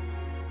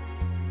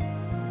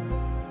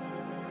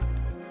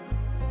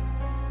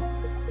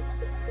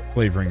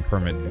 Flavoring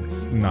permit.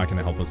 It's not going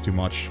to help us too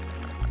much.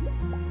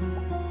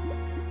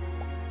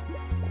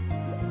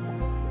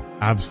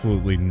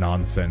 Absolutely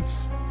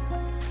nonsense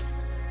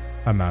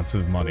amounts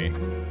of money.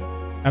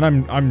 And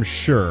I'm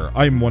sure,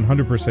 I'm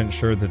 100%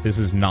 sure that this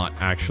is not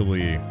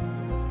actually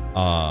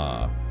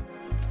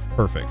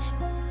perfect.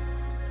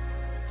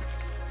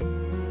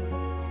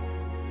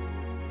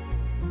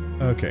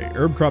 Okay,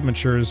 herb crop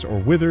matures or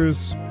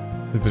withers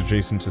if it's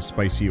adjacent to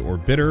spicy or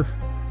bitter.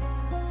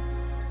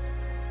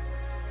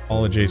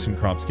 All adjacent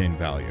crops gain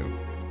value.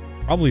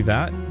 Probably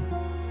that.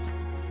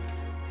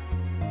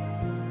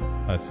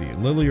 Let's see,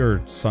 lily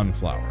or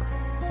sunflower?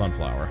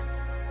 Sunflower.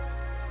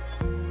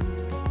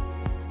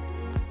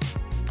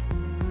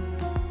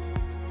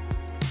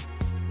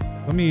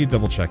 Let me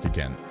double check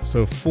again.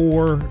 So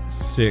 4,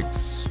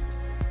 6,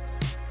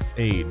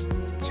 8,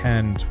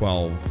 10,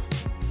 12,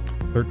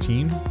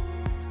 13. Do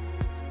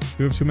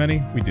we have too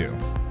many? We do.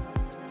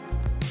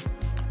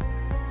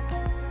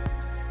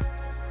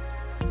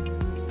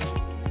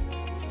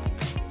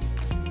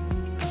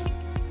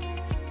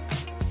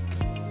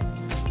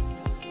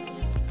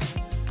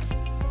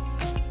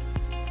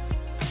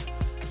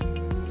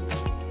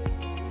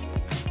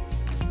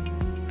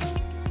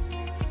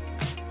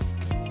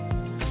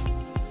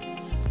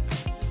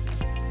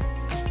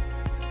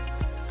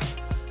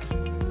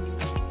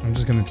 I'm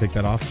just gonna take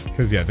that off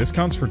because yeah, this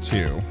counts for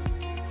 2.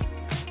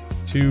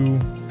 2.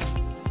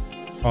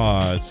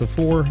 So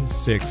 4,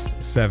 6,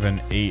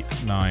 7,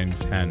 8, 9,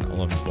 10,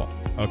 11, 12.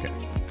 Okay.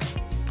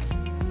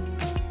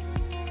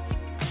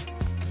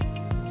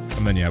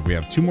 And then yeah, we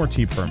have 2 more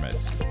tea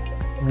permits.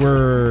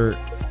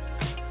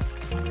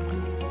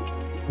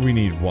 We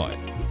need what?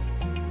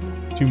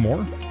 2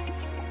 more?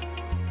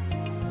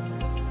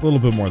 A little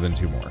bit more than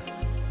 2 more.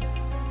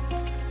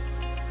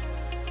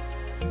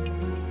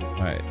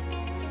 Alright.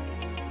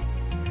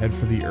 Head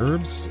for the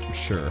herbs?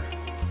 Sure.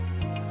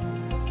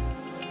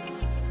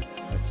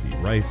 Let's see.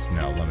 Rice?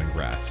 No.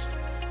 Lemongrass.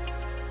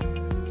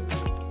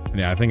 And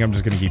yeah, I think I'm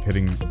just gonna keep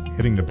hitting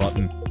the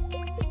button.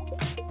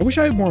 I wish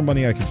I had more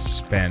money I could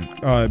spend.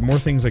 More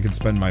things I could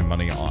spend my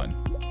money on.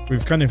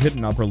 We've kind of hit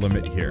an upper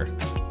limit here.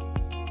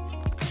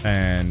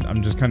 And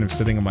I'm just kind of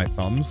sitting on my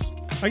thumbs.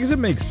 I guess it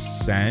makes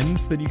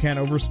sense that you can't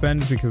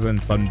overspend because then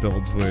some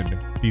builds would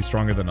be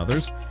stronger than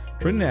others.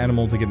 Trade an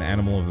animal to get an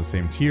animal of the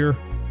same tier.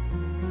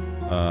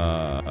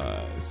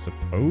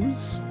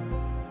 Suppose?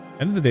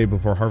 End of the day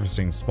before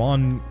harvesting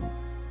spawn.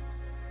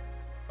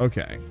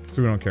 Okay,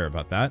 so we don't care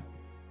about that.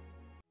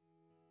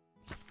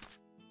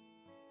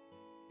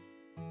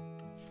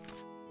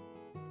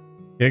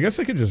 Yeah, I guess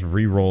I could just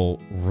reroll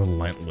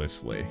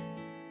relentlessly.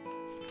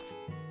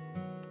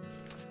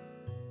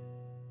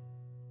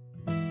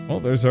 Well,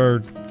 there's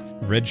our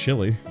red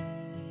chili.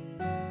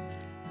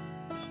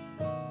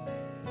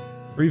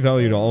 Free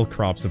value to all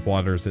crops if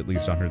water is at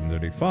least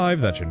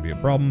 135. That shouldn't be a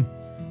problem.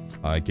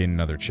 Gain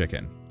another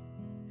chicken.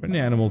 Find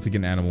an animal to get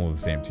an animal of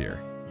the same tier.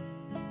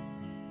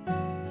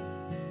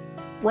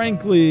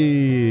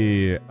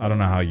 Frankly, I don't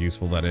know how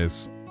useful that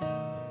is.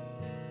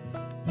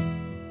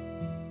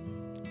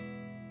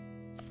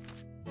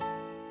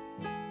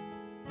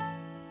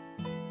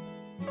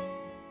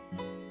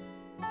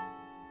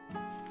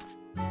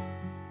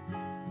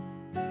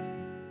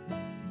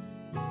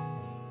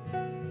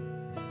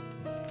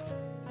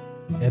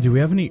 Yeah, do we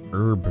have any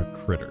herb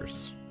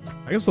critters?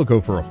 I guess I'll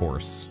go for a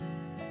horse.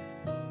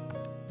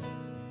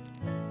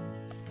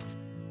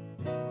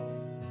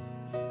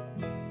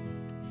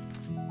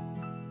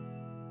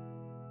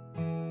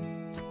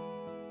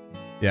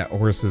 Yeah,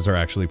 horses are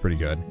actually pretty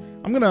good.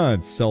 I'm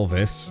gonna sell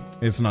this.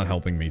 It's not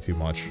helping me too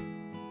much.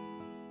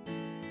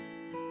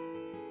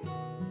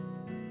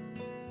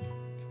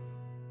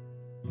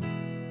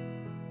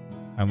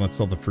 And let's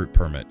sell the fruit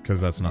permit, because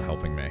that's not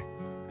helping me.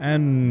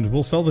 And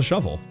we'll sell the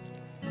shovel,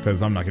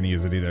 because I'm not going to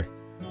use it either.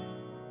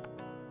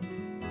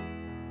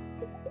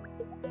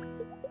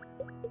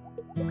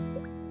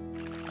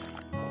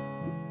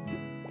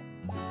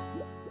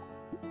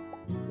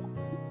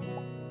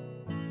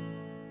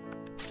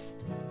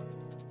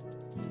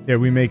 Yeah,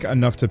 we make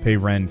enough to pay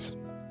rent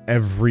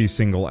every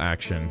single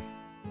action.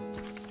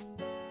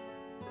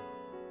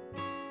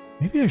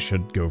 Maybe I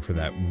should go for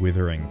that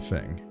withering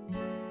thing.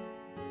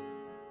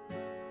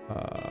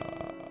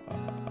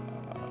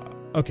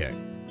 Okay.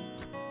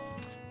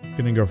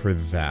 Gonna go for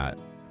that.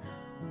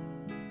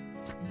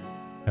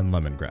 And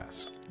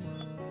lemongrass.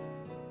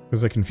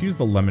 Because I confuse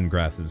the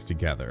lemongrasses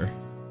together.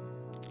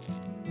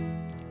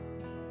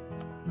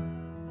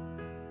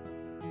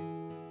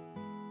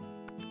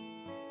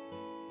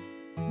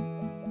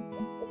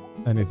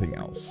 Anything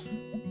else?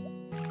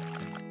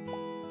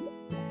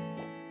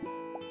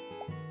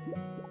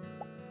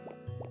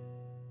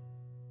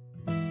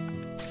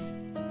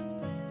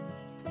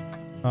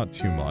 Not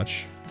too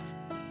much.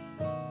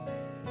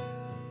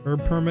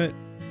 Herb permit?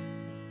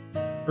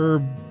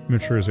 Herb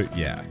matures it,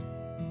 yeah.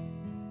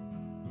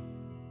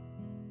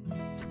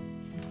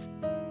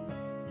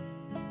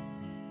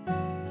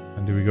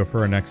 And do we go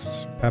for our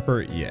next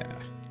pepper? Yeah.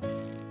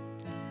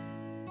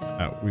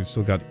 Oh, we've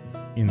still got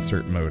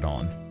insert mode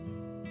on.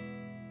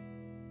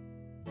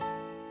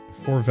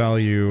 4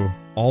 value.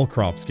 All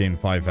crops gain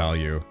 5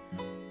 value.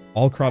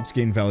 All crops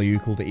gain value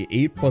equal to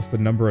 8 plus the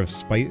number of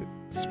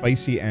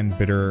spicy and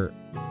bitter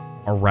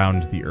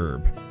around the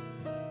herb.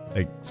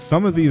 Like,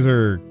 some of these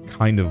are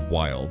kind of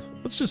wild.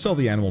 Let's just sell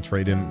the animal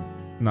trade in.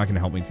 Not going to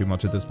help me too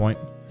much at this point.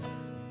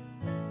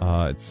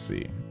 Let's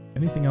see.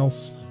 Anything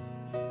else?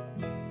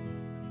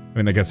 I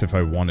mean, I guess if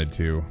I wanted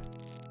to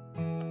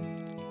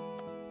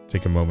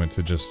take a moment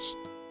to just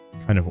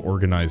kind of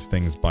organize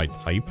things by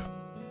type.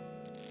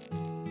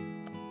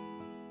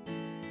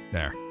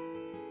 There.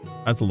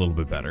 That's a little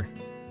bit better.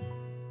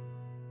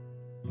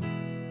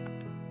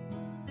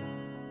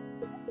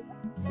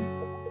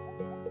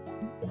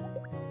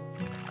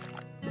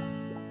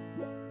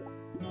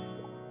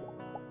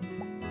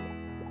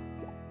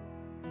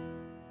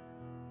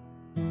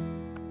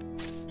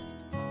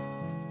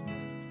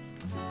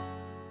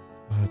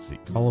 Let's see.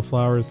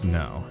 Cauliflowers?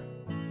 No.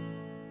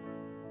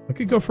 I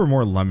could go for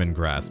more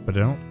lemongrass, but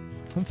I don't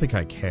think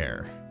I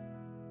care.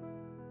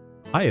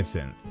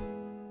 Hyacinth.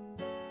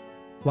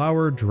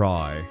 Flower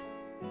dry.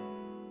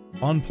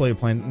 On play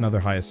plant another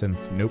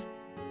hyacinth. Nope.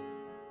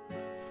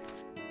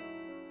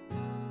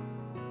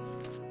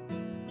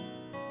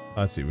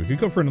 Let's see. We could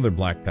go for another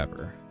black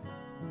pepper.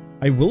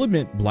 I will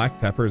admit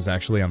black pepper is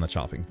actually on the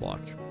chopping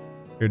block.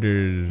 It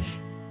is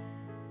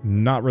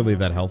not really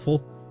that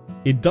helpful.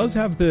 It does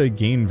have the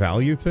gain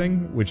value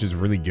thing, which is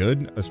really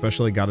good.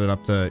 Especially got it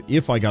up to,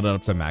 if I got it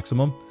up to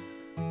maximum.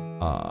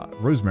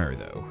 Rosemary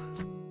though.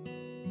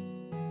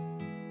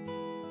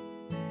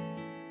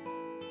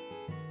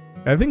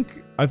 I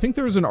think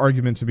there was an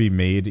argument to be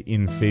made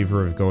in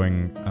favor of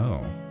going,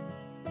 oh.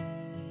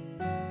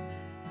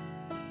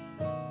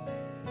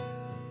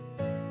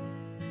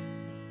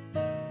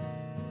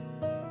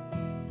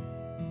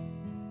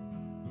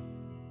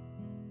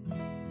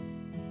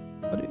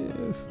 What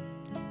if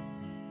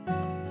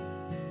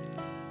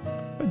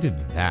I did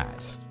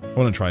that? I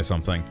want to try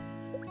something.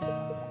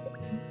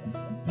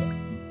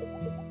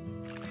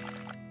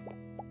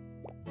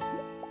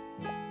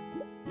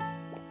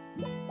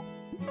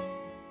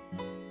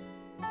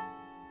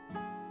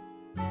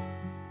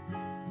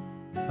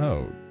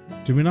 Oh,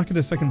 did we not get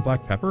a second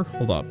black pepper?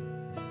 Hold up.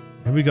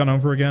 Have we gone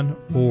over again?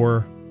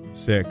 4,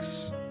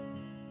 6,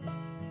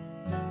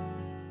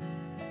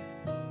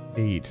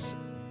 8,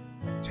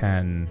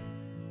 10,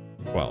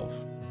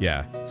 12.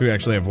 Yeah, so we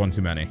actually have one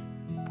too many.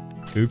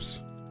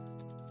 Oops.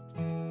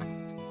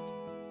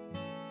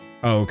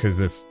 Oh, because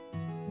this...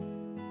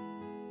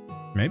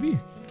 Maybe?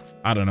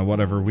 I don't know,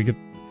 whatever. We get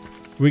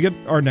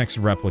our next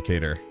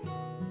replicator.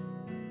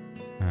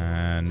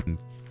 And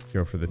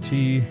go for the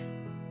tea.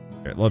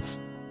 Here, let's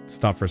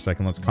stop for a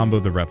second. Let's combo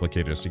the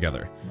replicators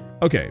together.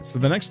 Okay, so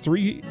the next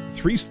three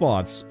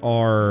slots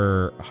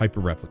are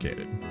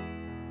hyper-replicated.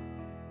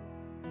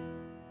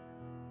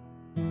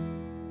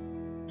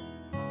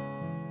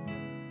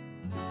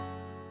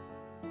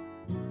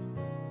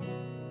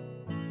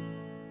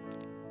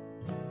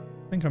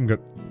 I think I'm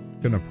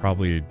gonna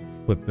probably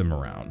flip them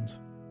around.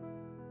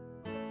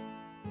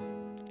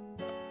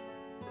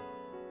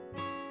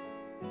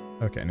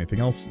 Okay, anything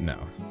else? No.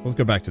 So let's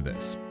go back to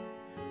this.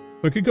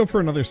 So I could go for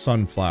another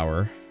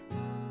sunflower.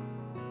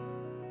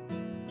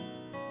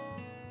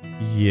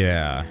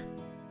 Yeah.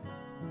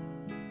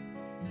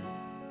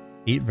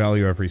 8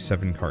 value every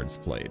 7 cards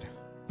played.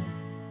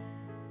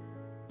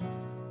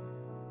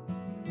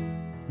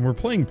 And we're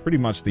playing pretty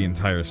much the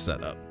entire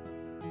setup.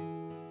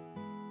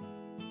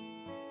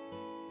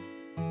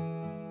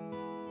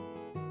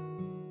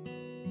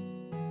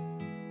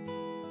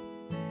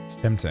 It's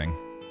tempting.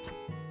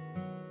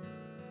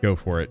 Go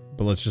for it,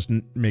 but let's just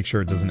make sure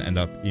it doesn't end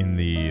up in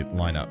the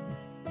lineup.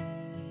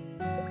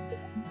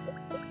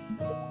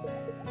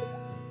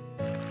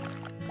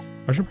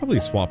 I should probably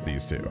swap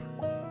these two.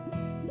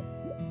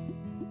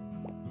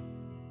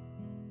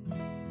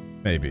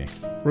 Maybe.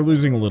 We're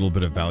losing a little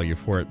bit of value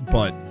for it,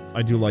 but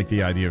I do like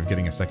the idea of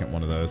getting a second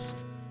one of those.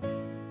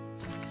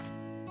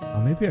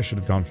 Oh, maybe I should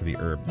have gone for the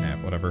herb. Nah,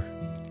 whatever.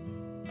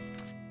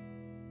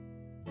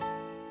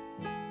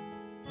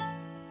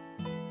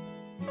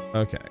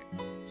 Okay.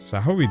 So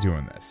how are we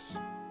doing this?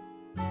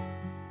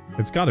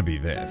 It's gotta be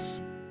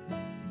this.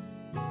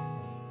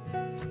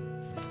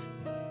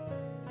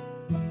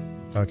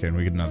 Okay, and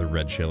we get another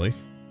red chili.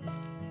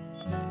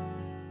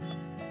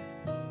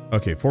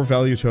 Okay, 4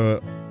 value to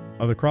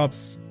other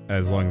crops.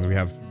 As long as we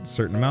have a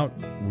certain amount,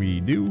 we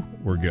do,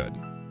 we're good.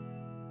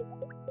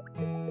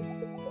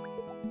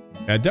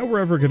 I doubt we're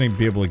ever going to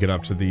be able to get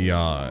up to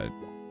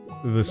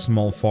the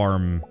small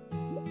farm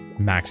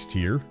max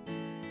tier.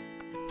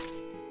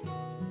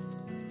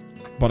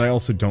 But I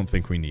also don't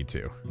think we need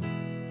to.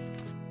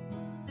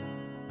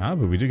 Ah,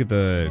 but we do get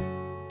the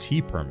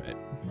tea permit.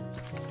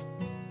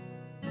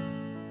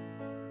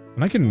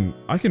 And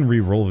I can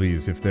re-roll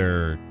these if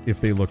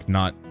they look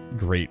not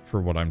great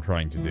for what I'm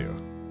trying to do.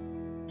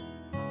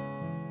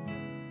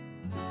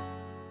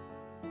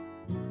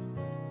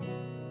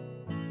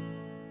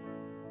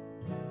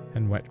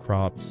 And wet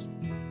crops.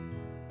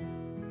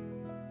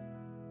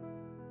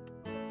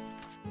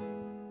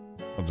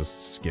 I'll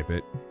just skip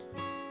it.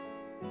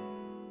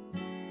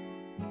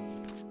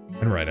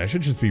 And right, I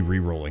should just be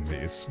re-rolling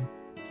these.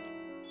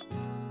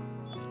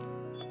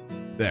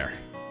 There.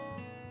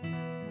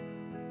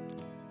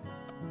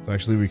 So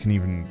actually we can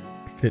even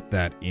fit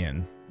that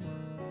in.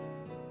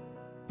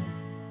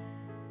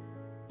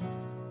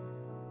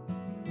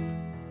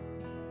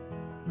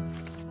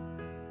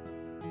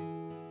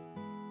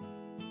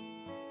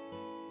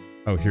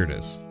 Oh, here it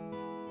is.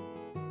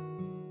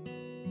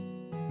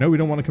 No, we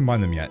don't want to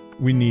combine them yet.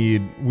 We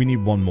need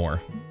one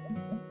more.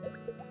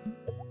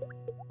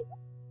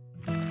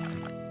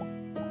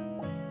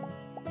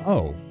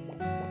 Oh.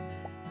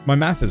 My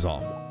math is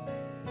off.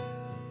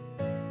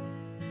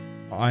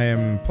 I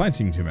am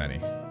planting too many.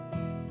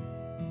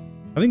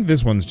 I think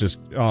this one's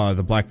just,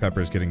 the black pepper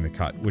is getting the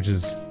cut, which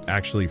is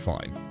actually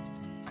fine.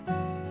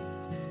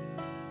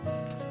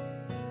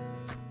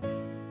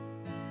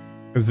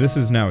 Because this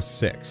is now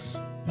 6.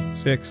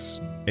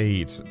 6,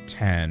 8,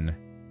 10,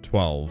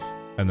 12,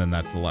 and then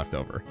that's the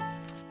leftover.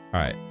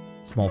 Alright,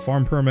 small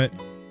farm permit.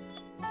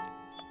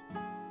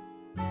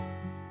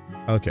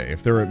 Okay,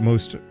 if there are at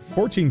most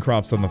 14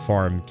 crops on the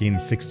farm, gain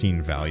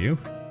 16 value.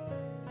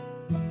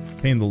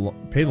 Pay the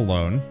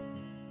loan.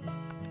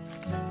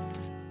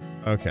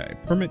 Okay,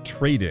 permit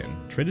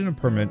trade-in. Trade in a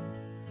permit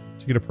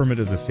to get a permit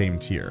of the same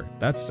tier.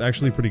 That's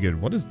actually pretty good.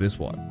 What is this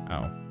one?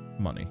 Oh,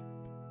 money.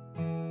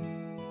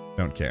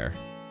 Don't care.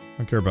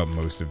 Don't care about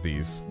most of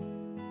these.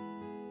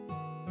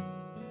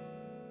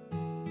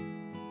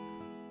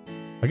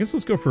 I guess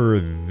let's go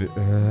for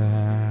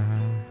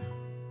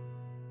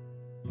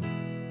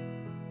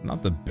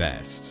not the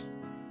best.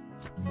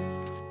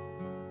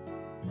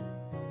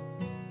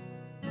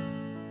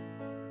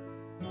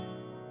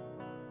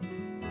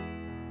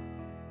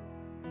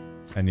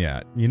 And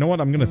yeah, you know what?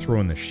 I'm gonna throw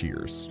in the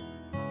shears.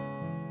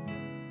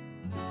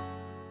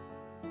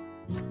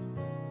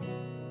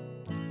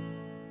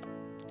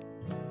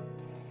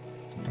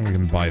 And we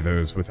can buy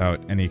those without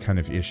any kind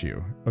of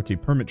issue. Okay,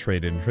 permit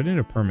trade-in. Trade in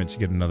a permit to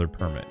get another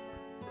permit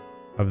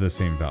of the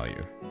same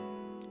value.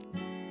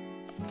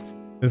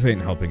 This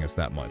ain't helping us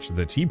that much.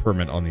 The tea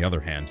permit, on the other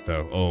hand,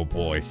 though, oh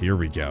boy, here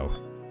we go.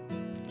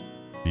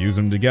 Use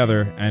them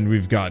together, and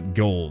we've got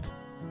gold.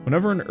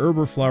 Whenever an herb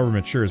or flower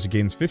matures, it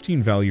gains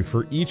 15 value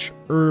for each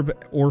herb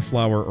or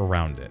flower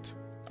around it.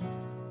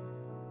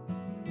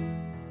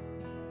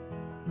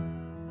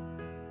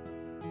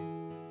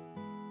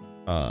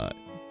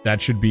 That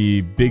should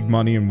be big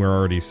money, and we're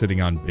already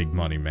sitting on big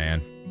money,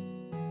 man.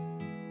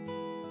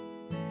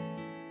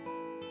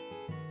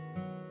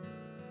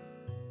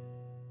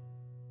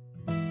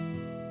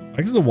 I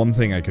guess the one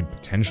thing I could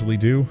potentially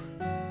do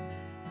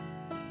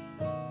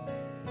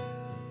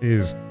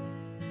is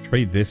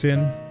trade this in.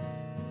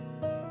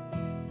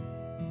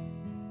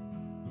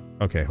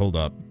 Okay, hold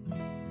up.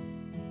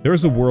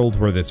 There's a world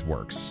where this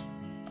works.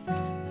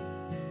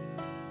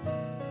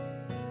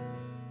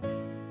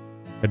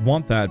 I'd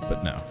want that,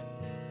 but no.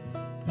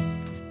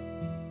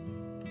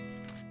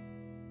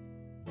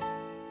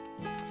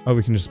 Oh,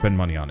 we can just spend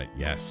money on it.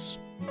 Yes.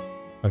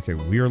 Okay,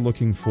 we are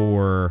looking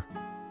for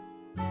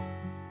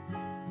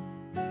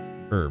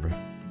herb.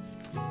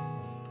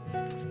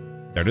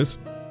 There it is.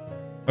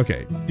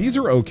 Okay, these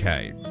are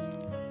okay,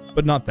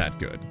 but not that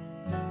good.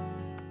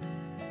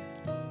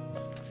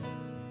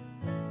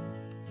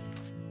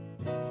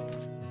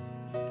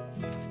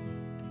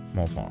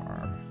 Small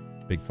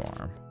farm. Big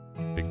farm.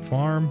 Big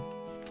farm.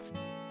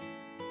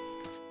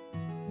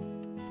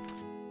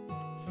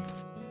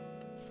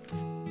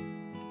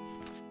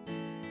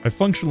 I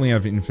functionally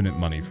have infinite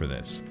money for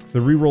this. The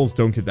rerolls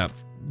don't get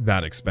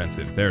that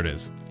expensive. There it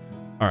is.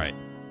 Alright.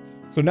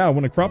 So now,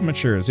 when a crop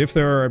matures, if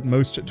there are at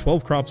most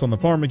 12 crops on the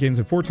farm, it gains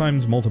a 4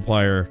 times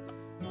multiplier.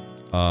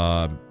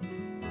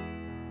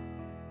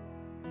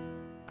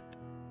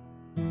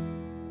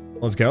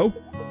 Let's go.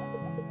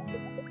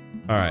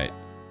 All right.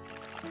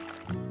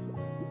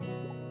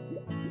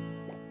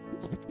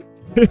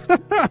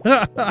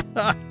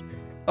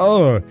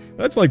 Oh,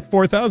 that's like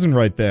 4,000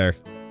 right there.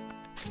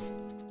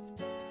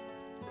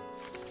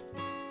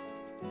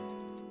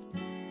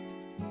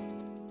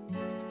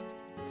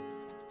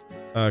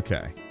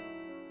 Okay.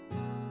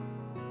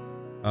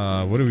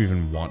 What do we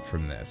even want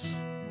from this?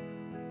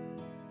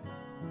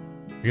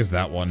 I guess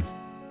that one.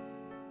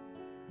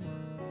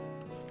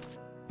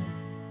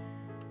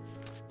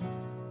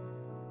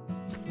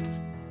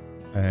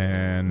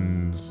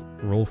 And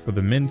roll for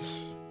the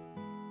mint.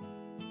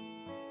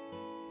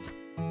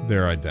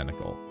 They're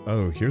identical.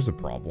 Oh, here's a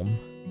problem.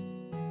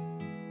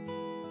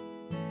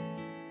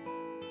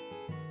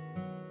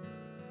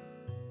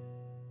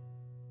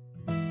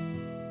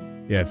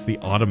 Yeah, it's the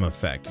autumn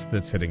effect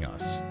that's hitting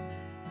us.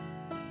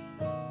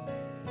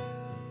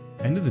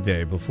 End of the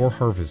day, before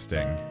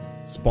harvesting,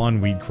 spawn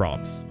weed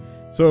crops.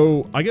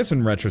 So, I guess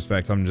in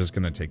retrospect, I'm just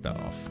gonna take that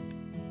off.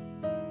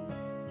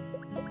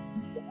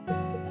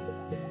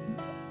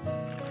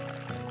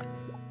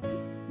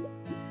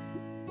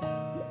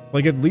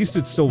 Like, at least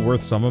it's still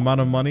worth some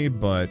amount of money,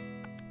 but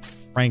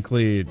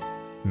frankly,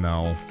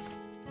 no.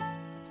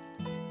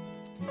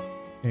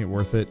 Ain't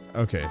worth it.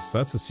 Okay, so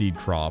that's a seed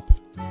crop.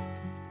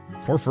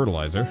 More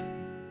fertilizer.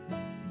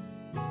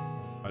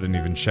 I didn't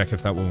even check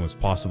if that one was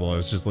possible. I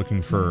was just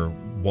looking for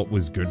what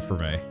was good for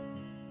me.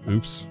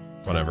 Oops.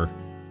 Whatever.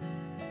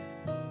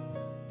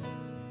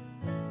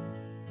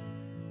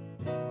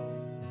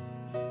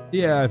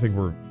 Yeah, I think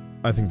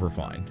we're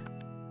fine.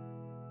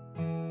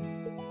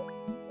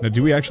 Now,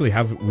 do we actually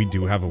have... We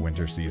do have a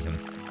winter season.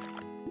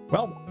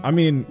 Well, I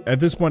mean, at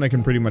this point I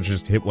can pretty much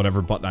just hit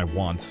whatever button I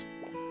want.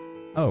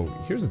 Oh,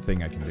 here's a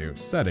thing I can do.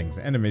 Settings,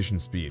 animation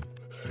speed.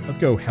 Let's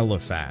go hella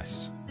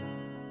fast.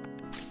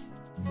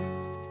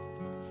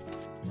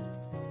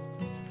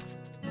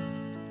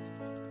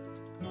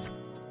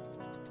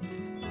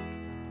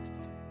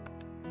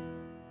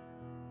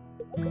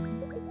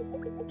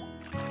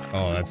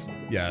 Oh,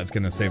 that's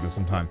gonna save us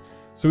some time.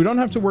 So we don't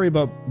have to worry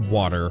about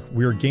water.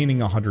 We're gaining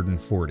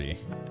 140.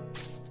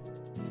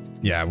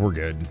 Yeah, we're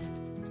good.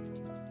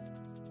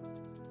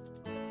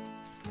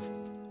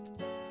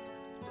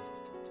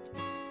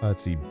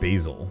 Let's see,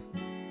 basil.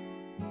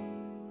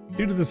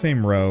 Due to the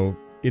same row,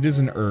 it is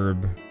an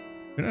herb.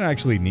 We don't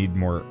actually need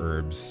more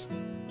herbs.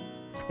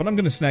 But I'm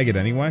gonna snag it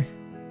anyway.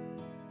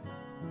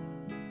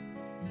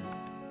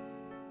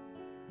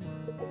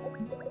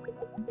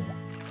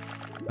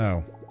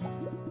 Oh.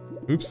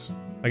 Oops.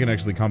 I can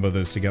actually combo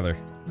those together.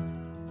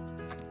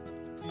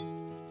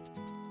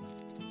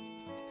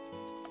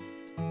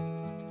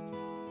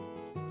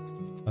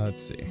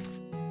 Let's see.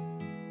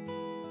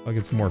 I'll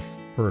get some more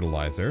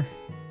fertilizer.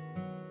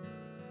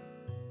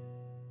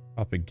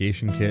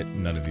 Propagation kit.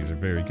 None of these are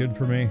very good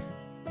for me.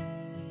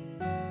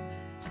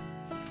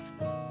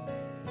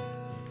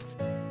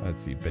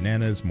 Let's see.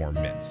 Bananas, more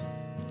mint.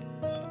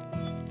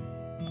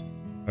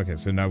 Okay,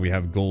 so now we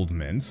have gold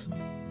mint.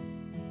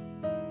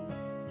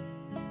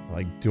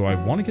 Like, do I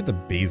want to get the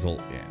basil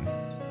in?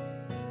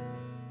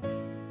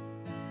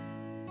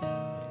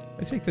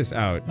 I take this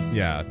out.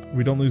 Yeah,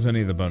 we don't lose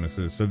any of the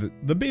bonuses. So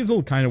the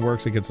basil kind of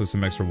works. It gets us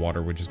some extra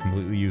water, which is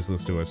completely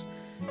useless to us.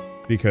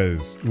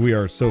 Because we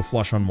are so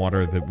flush on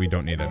water that we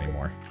don't need any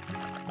more.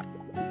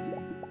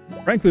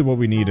 Frankly, what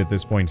we need at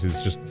this point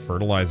is just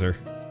fertilizer.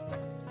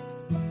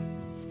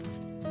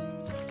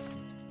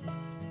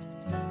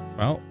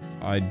 Well,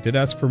 I did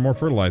ask for more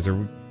fertilizer.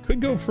 We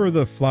could go for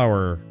the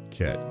flower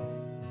kit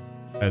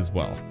as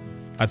well.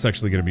 That's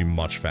actually going to be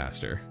much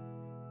faster.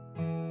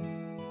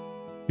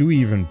 Do we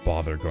even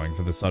bother going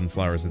for the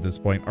sunflowers at this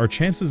point? Our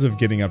chances of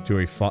getting up to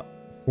a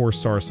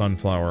 4-star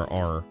sunflower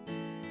are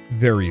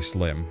very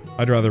slim.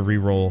 I'd rather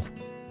reroll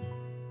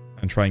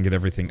and try and get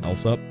everything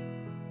else up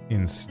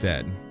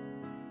instead.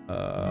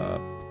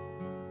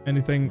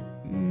 Anything?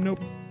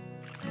 Nope.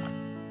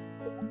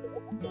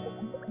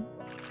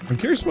 I'm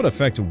curious what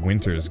effect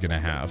winter is gonna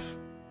have.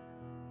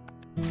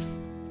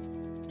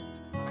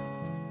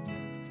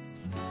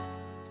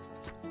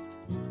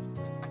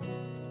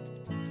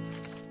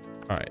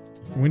 Alright,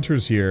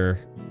 winter's here.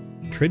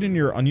 Trade in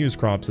your unused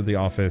crops at the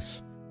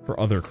office for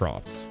other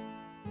crops.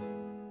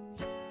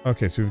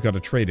 Okay, so we've got a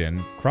trade-in.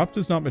 Crop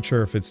does not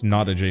mature if it's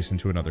not adjacent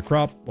to another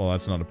crop. Well,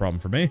 that's not a problem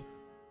for me.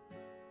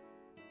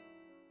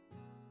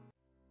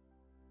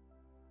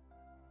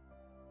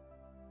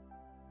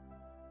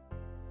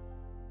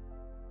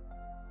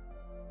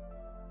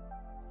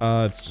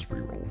 Let's just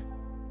reroll.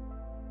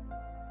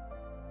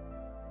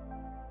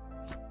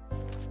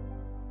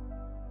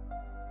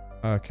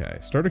 Okay,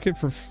 starter kit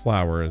for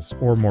flowers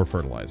or more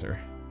fertilizer.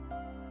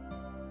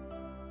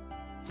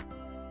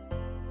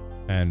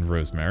 And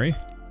rosemary.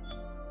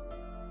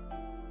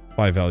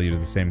 Apply value to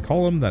the same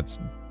column. That's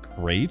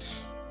great.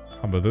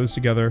 Combo those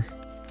together.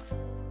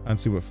 And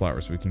see what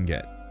flowers we can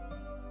get.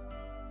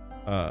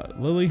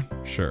 Lily?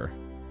 Sure.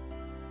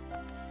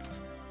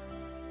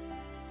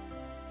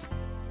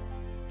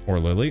 Or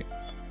lily.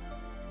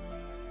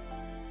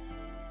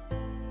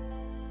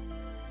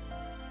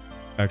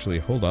 Actually,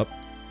 hold up.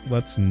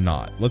 Let's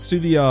not. Let's do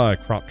the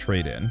crop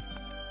trade-in.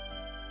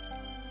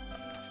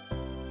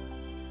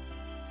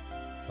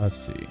 Let's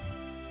see.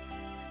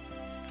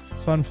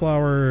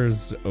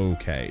 Sunflowers,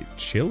 okay.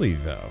 Chili,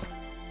 though.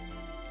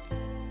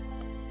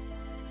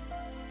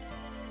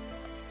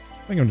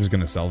 I think I'm just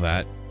gonna sell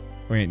that.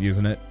 We ain't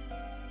using it.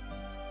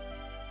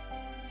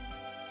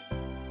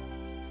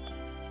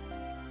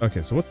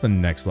 Okay, so what's the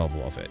next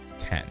level of it?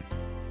 10.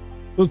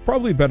 So it's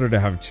probably better to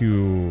have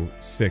 2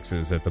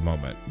 6s at the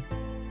moment.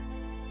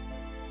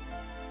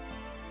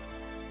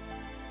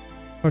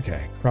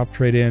 Okay, crop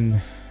trade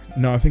in.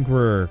 No, I think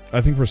we're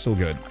still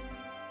good.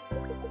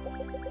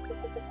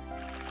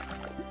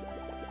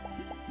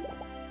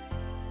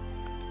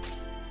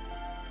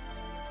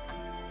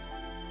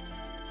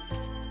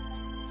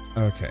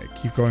 Okay,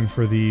 keep going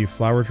for the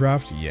flower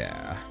draft.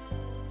 Yeah.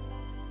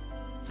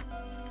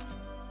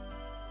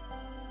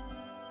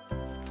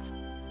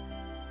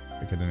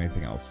 Look at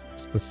anything else.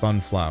 It's the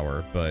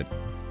sunflower, but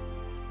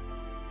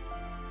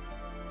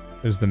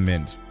there's the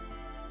mint.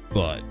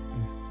 But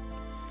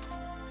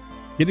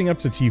getting up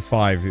to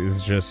T5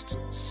 is just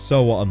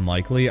so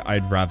unlikely.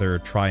 I'd rather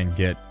try and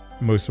get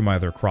most of my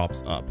other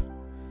crops up.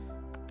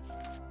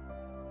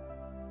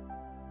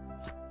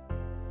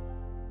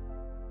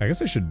 I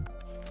guess I should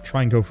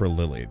try and go for a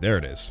lily. There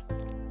it is.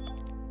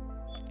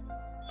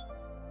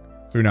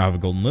 So we now have a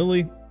golden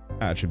lily.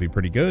 That should be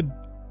pretty good.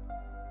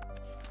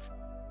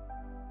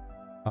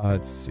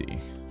 Let's see.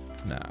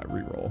 Nah,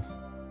 reroll.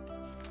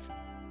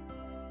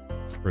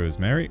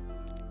 Rosemary.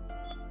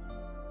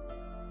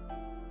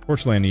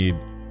 Fortunately, I need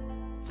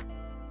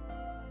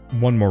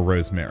one more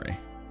rosemary.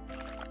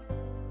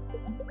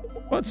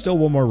 But still,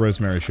 one more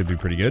rosemary should be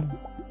pretty good.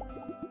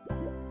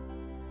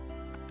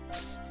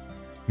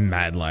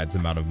 Mad lads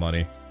amount of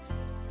money.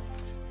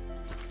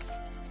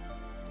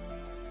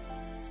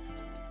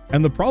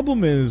 And the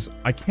problem is,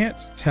 I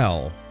can't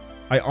tell.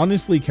 I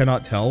honestly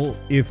cannot tell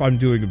if I'm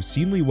doing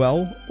obscenely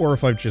well, or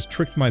if I've just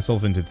tricked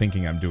myself into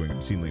thinking I'm doing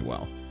obscenely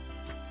well.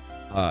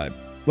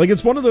 Like,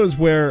 it's one of those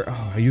where...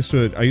 Oh, I used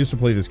to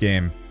play this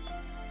game.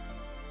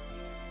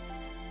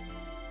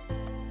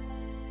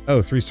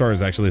 Oh, 3 stars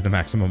is actually the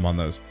maximum on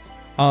those.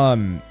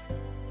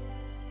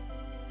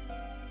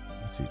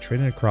 Let's see,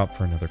 trade in a crop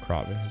for another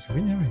crop.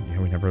 We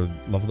never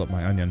leveled up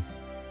my onion.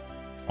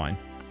 It's fine.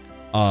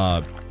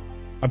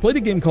 I played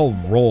a game called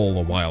Roll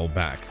a while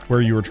back,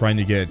 where you were trying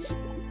to get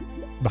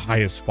the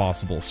highest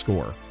possible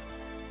score.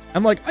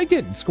 And, like, I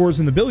get scores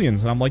in the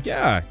billions, and I'm like,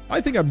 yeah,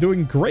 I think I'm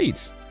doing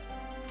great.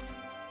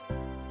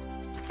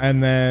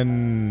 And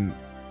then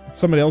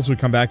somebody else would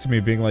come back to me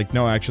being like,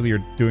 no, actually,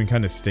 you're doing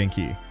kind of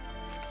stinky.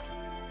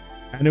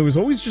 And it was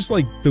always just,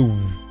 like, the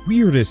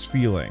weirdest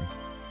feeling.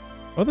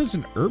 Oh, there's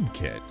an herb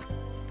kit.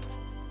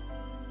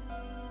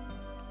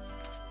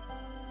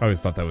 I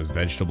always thought that was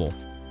vegetable.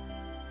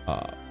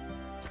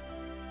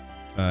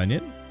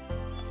 Onion?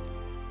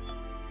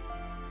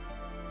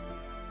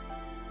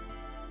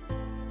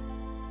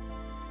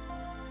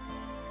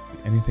 Let's see,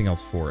 anything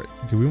else for it?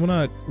 Do we want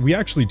to... We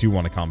actually do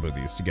want to combo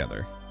these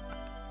together.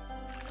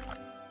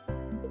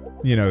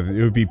 You know,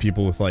 it would be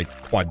people with, like,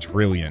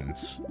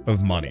 quadrillions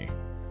of money.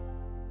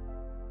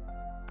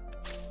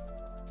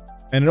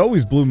 And it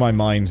always blew my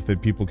mind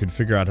that people could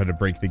figure out how to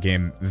break the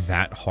game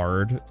that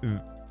hard.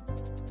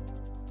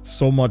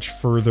 So much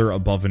further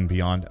above and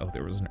beyond. Oh,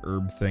 there was an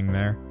herb thing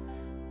there.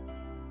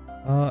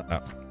 Oh.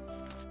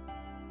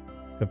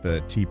 Let's get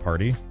the tea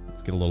party.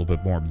 Let's get a little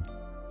bit more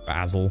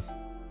basil.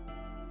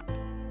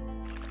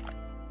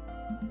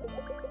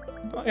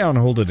 I don't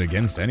hold it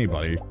against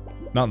anybody.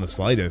 Not in the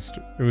slightest.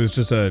 It was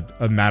just a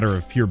matter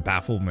of pure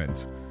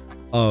bafflement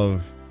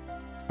of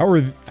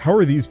how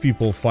are these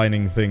people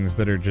finding things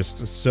that are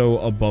just so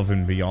above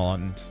and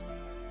beyond?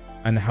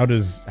 And how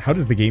does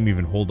the game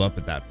even hold up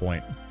at that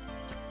point?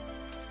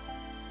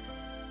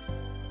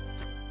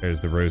 There's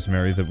the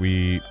rosemary that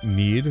we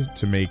need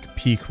to make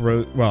peak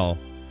well,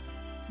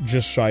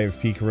 just shy of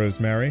peak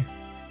rosemary.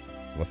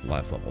 What's the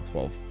last level?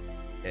 12.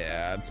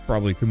 Yeah, it's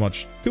probably too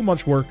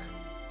much work.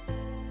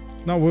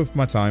 Not worth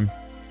my time.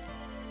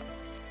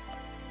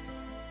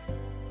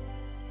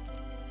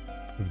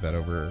 Move that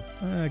over,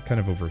 kind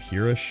of over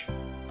here-ish.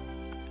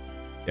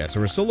 Yeah,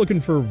 so we're still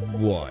looking for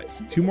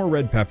what? 2 more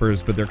red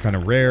peppers, but they're kind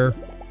of rare.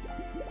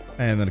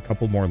 And then a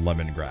couple more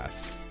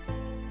lemongrass.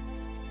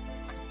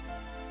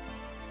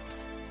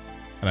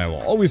 And I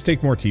will always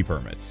take more tea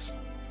permits.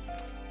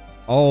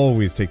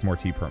 Always take more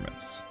tea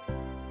permits.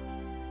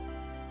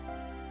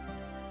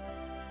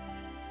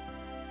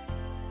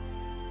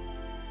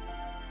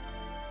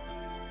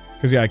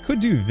 Because, yeah, I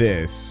could do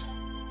this.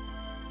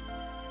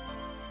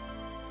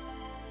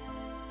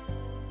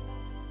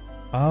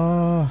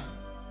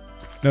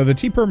 No, the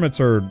tea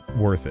permits are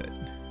worth it.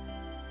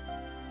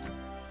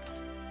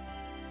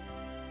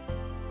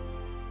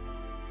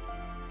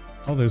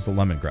 Oh, there's the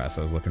lemongrass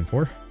I was looking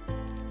for.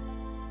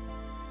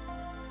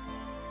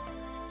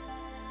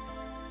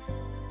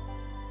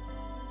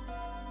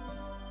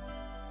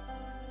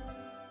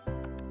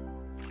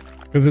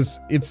 Because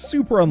it's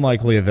super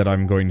unlikely that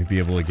I'm going to be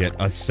able to get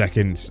a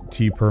second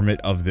T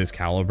permit of this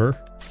caliber.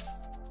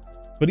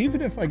 But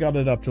even if I got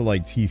it up to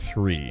like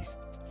T3,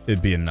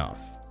 it'd be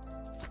enough.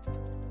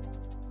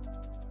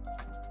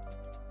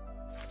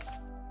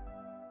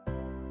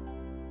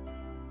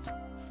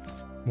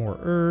 More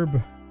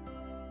herb.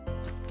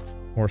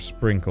 More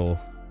sprinkle.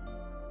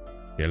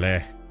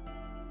 Chile.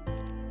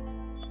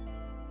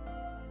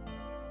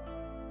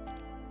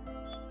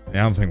 I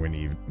don't think we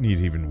need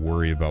to even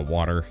worry about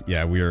water.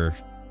 Yeah, we are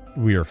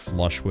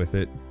flush with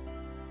it.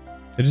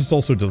 It just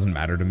also doesn't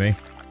matter to me.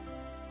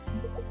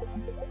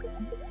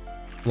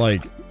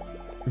 Like,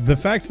 the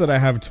fact that I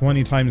have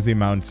 20 times the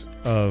amount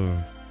of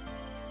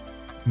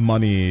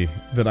money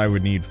that I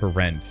would need for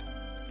rent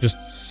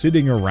just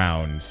sitting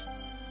around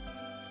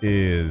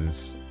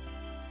is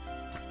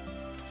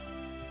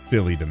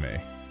silly to me.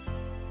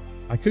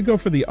 I could go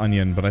for the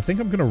onion, but I think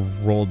I'm gonna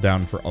roll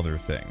down for other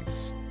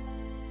things.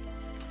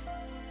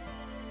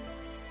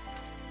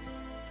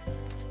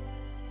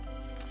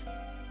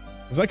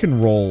 Because I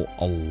can roll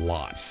a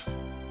lot.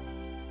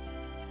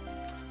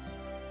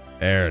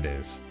 There it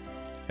is.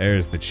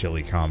 There's the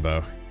chili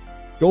combo.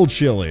 Gold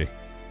chili.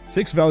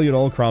 6 valued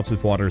all crops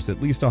with water is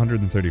at least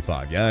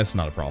 135. Yeah, that's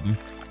not a problem.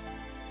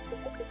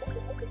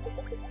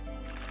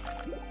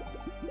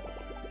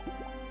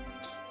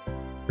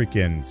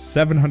 Freaking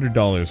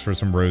 $700 for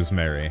some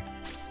rosemary.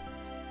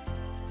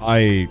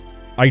 I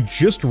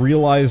just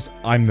realized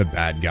I'm the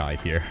bad guy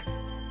here.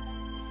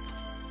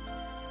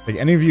 Like,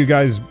 any of you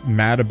guys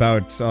mad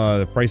about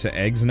the price of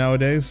eggs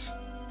nowadays?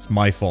 It's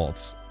my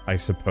fault, I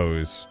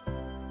suppose.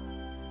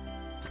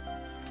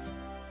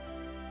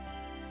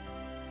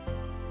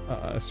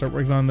 Start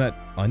working on that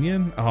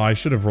onion? Oh, I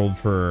should have rolled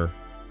for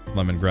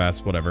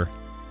lemongrass, whatever.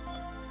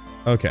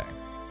 Okay.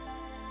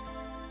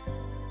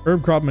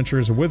 Herb crop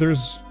matures or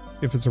withers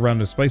if it's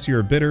around a spicy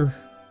or bitter,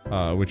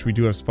 which we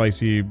do have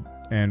spicy,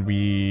 and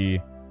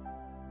we...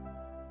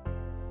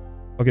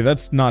 Okay,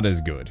 that's not as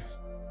good.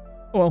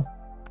 Well...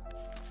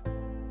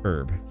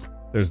 Herb.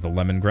 There's the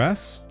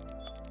lemongrass.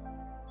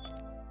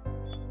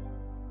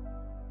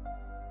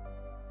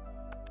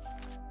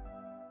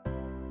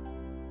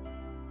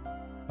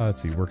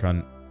 Let's see, work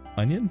on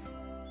onion,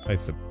 I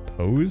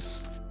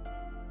suppose.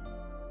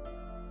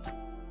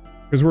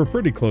 Because we're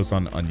pretty close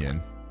on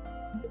onion.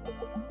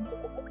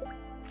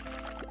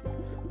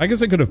 I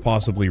guess I could have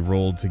possibly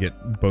rolled to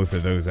get both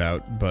of those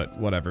out, but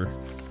whatever.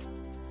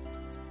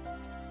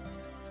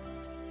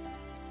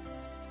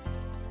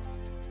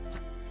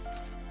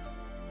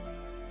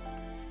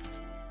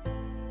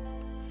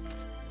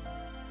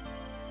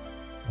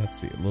 Let's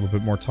see, a little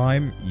bit more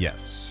time.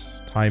 Yes,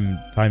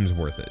 time's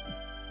worth it.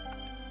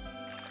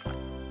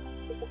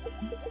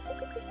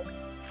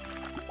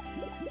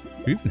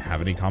 Do we even have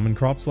any common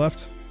crops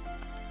left?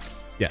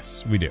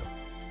 Yes, we do.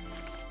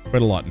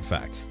 Quite a lot, in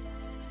fact.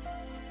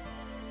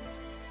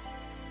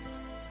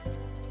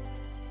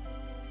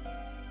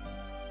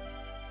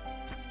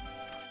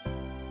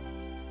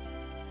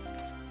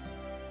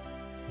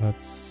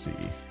 Let's see.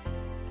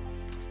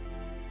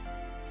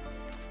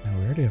 Now,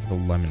 we already have the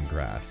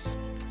lemongrass.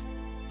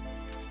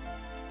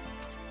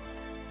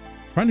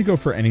 Trying to go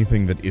for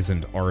anything that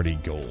isn't already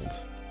gold.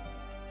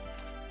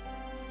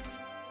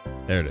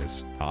 There it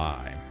is.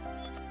 Time.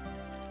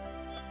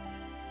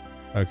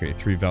 Okay,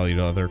 3 valued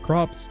other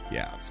crops.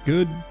 Yeah, it's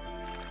good.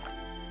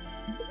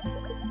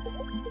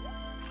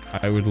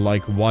 I would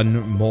like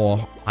 1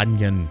 more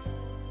onion.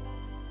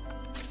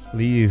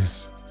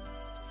 Please.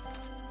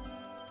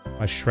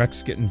 My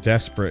Shrek's getting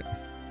desperate.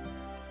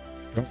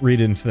 Don't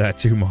read into that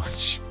too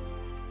much.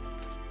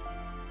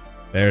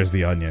 There's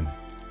the onion.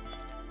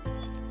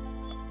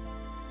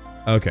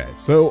 Okay,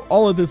 so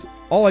all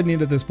I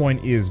need at this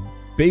point is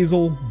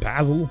basil.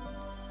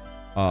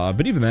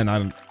 But even then, I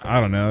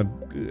don't know.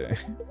 It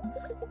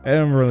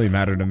doesn't really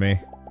matter to me.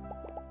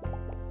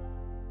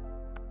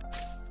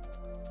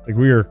 Like,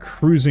 we are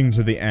cruising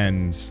to the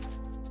end,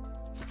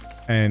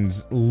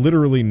 and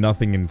literally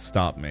nothing can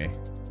stop me.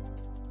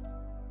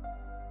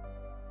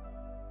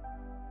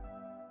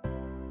 I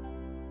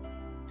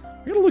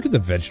gotta look at the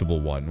vegetable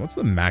one. What's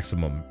the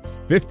maximum?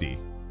 50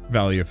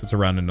 value if it's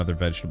around another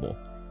vegetable.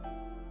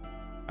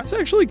 That's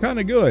actually kind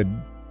of good.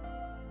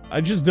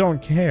 I just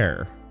don't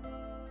care.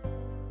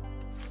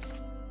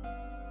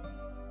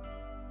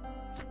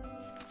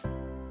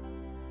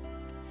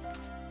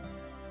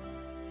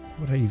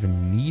 What would I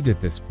even need at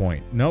this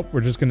point? Nope,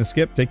 we're just gonna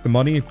skip, take the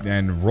money,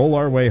 and roll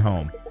our way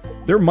home.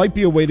 There might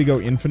be a way to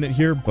go infinite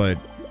here, but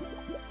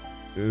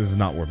this is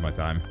not worth my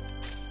time.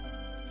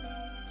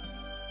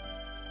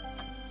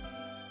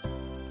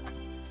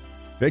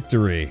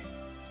 Victory.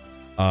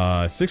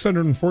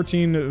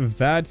 614 of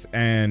that,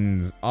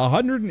 and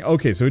 100...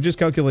 Okay, so it just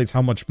calculates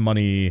how much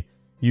money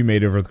you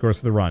made over the course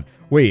of the run.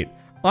 Wait,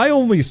 I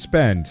only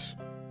spent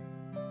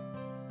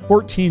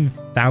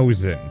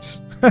 14,000.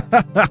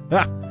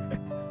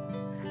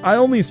 I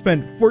only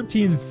spent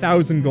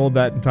 14,000 gold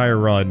that entire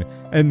run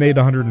and made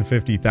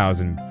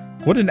 150,000.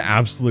 What an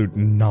absolute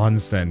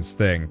nonsense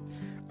thing.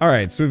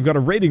 Alright, so we've got a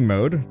raiding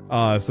mode,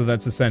 so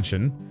that's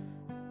Ascension.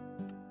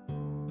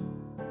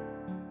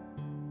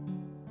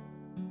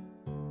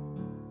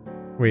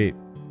 Wait.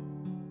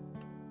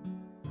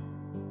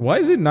 Why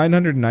is it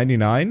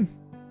 999?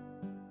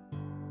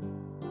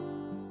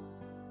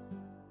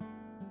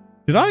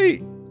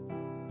 Did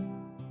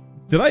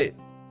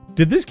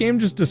this game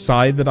just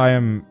decide that I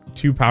am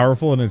too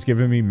powerful and it's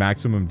giving me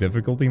maximum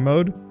difficulty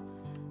mode?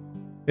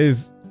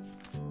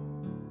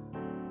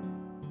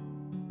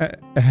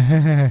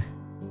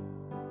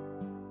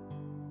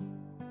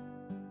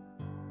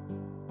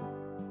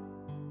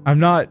 I'm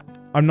not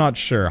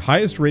sure.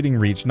 Highest rating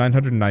reached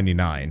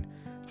 999.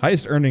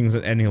 Highest earnings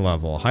at any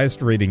level.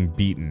 Highest rating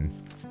beaten.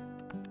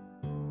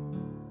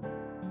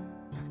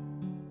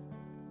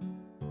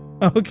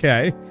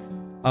 Okay.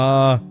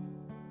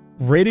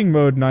 Rating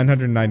mode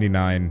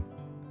 999.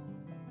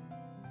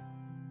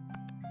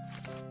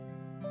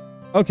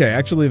 Okay,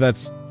 actually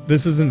this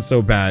isn't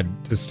so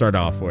bad to start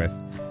off with.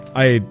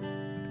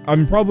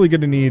 I'm probably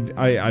gonna need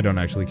I don't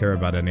actually care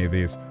about any of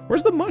these.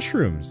 Where's the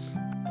mushrooms?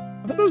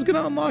 I thought I was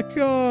gonna unlock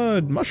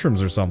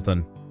mushrooms or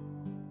something.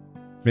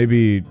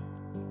 Maybe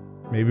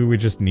we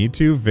just need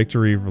to.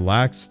 Victory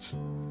relaxed.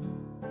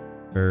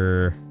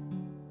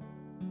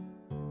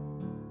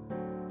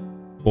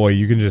 Boy,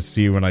 you can just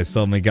see when I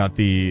suddenly got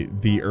the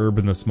herb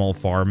and the small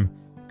farm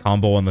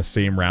combo on the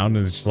same round,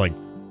 and it's just like,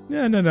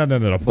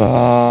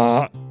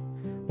 no.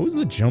 What was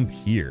the jump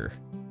here?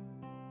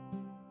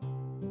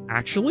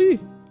 Actually,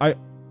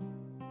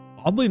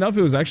 oddly enough,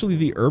 it was actually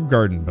the herb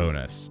garden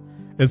bonus.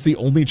 It's the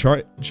only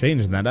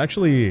change, and that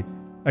actually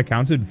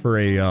accounted for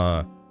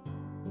a,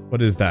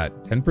 what is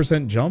that,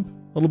 10% jump?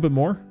 A little bit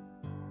more?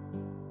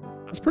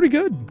 That's pretty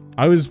good.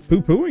 I was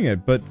poo-pooing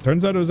it, but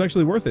turns out it was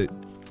actually worth it.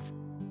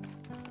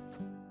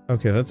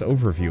 Okay, that's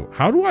overview.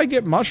 How do I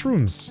get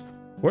mushrooms?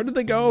 Where did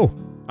they go?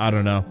 I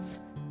don't know.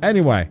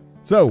 Anyway,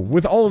 so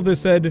with all of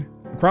this said,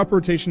 Crop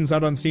Rotation's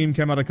out on Steam,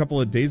 came out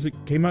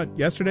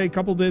yesterday, a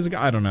couple days ago,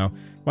 I don't know.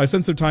 My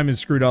sense of time is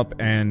screwed up,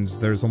 and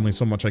there's only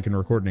so much I can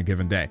record in a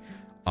given day.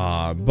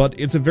 But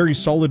it's a very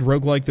solid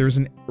roguelike. There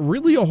isn't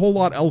really a whole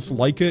lot else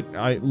like it.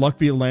 Luck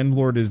Be a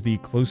Landlord is the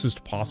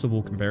closest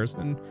possible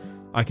comparison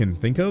I can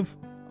think of.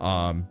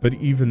 But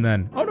even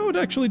then, oh no, it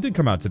actually did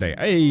come out today.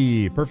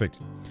 Hey,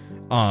 perfect.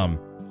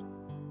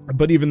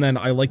 But even then,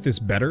 I like this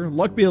better.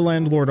 Luck Be a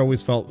Landlord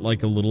always felt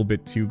like a little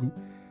bit too,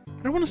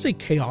 I don't want to say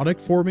chaotic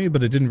for me,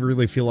 but it didn't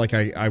really feel like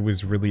I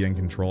was really in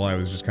control. I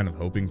was just kind of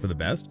hoping for the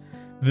best.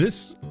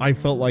 This, I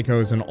felt like I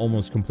was in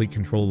almost complete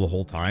control the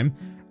whole time.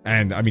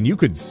 And, I mean, you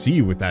could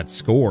see with that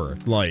score,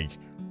 like,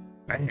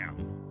 bam.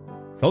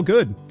 Felt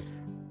good.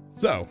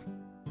 So,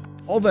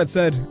 all that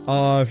said,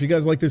 if you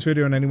guys like this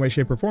video in any way,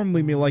 shape, or form,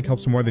 leave me a like,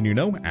 helps more than you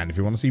know. And if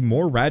you want to see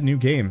more rad new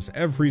games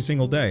every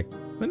single day,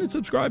 then hit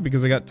subscribe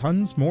because I got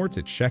tons more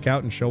to check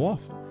out and show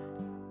off.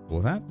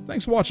 With that,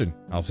 thanks for watching.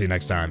 I'll see you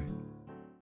next time.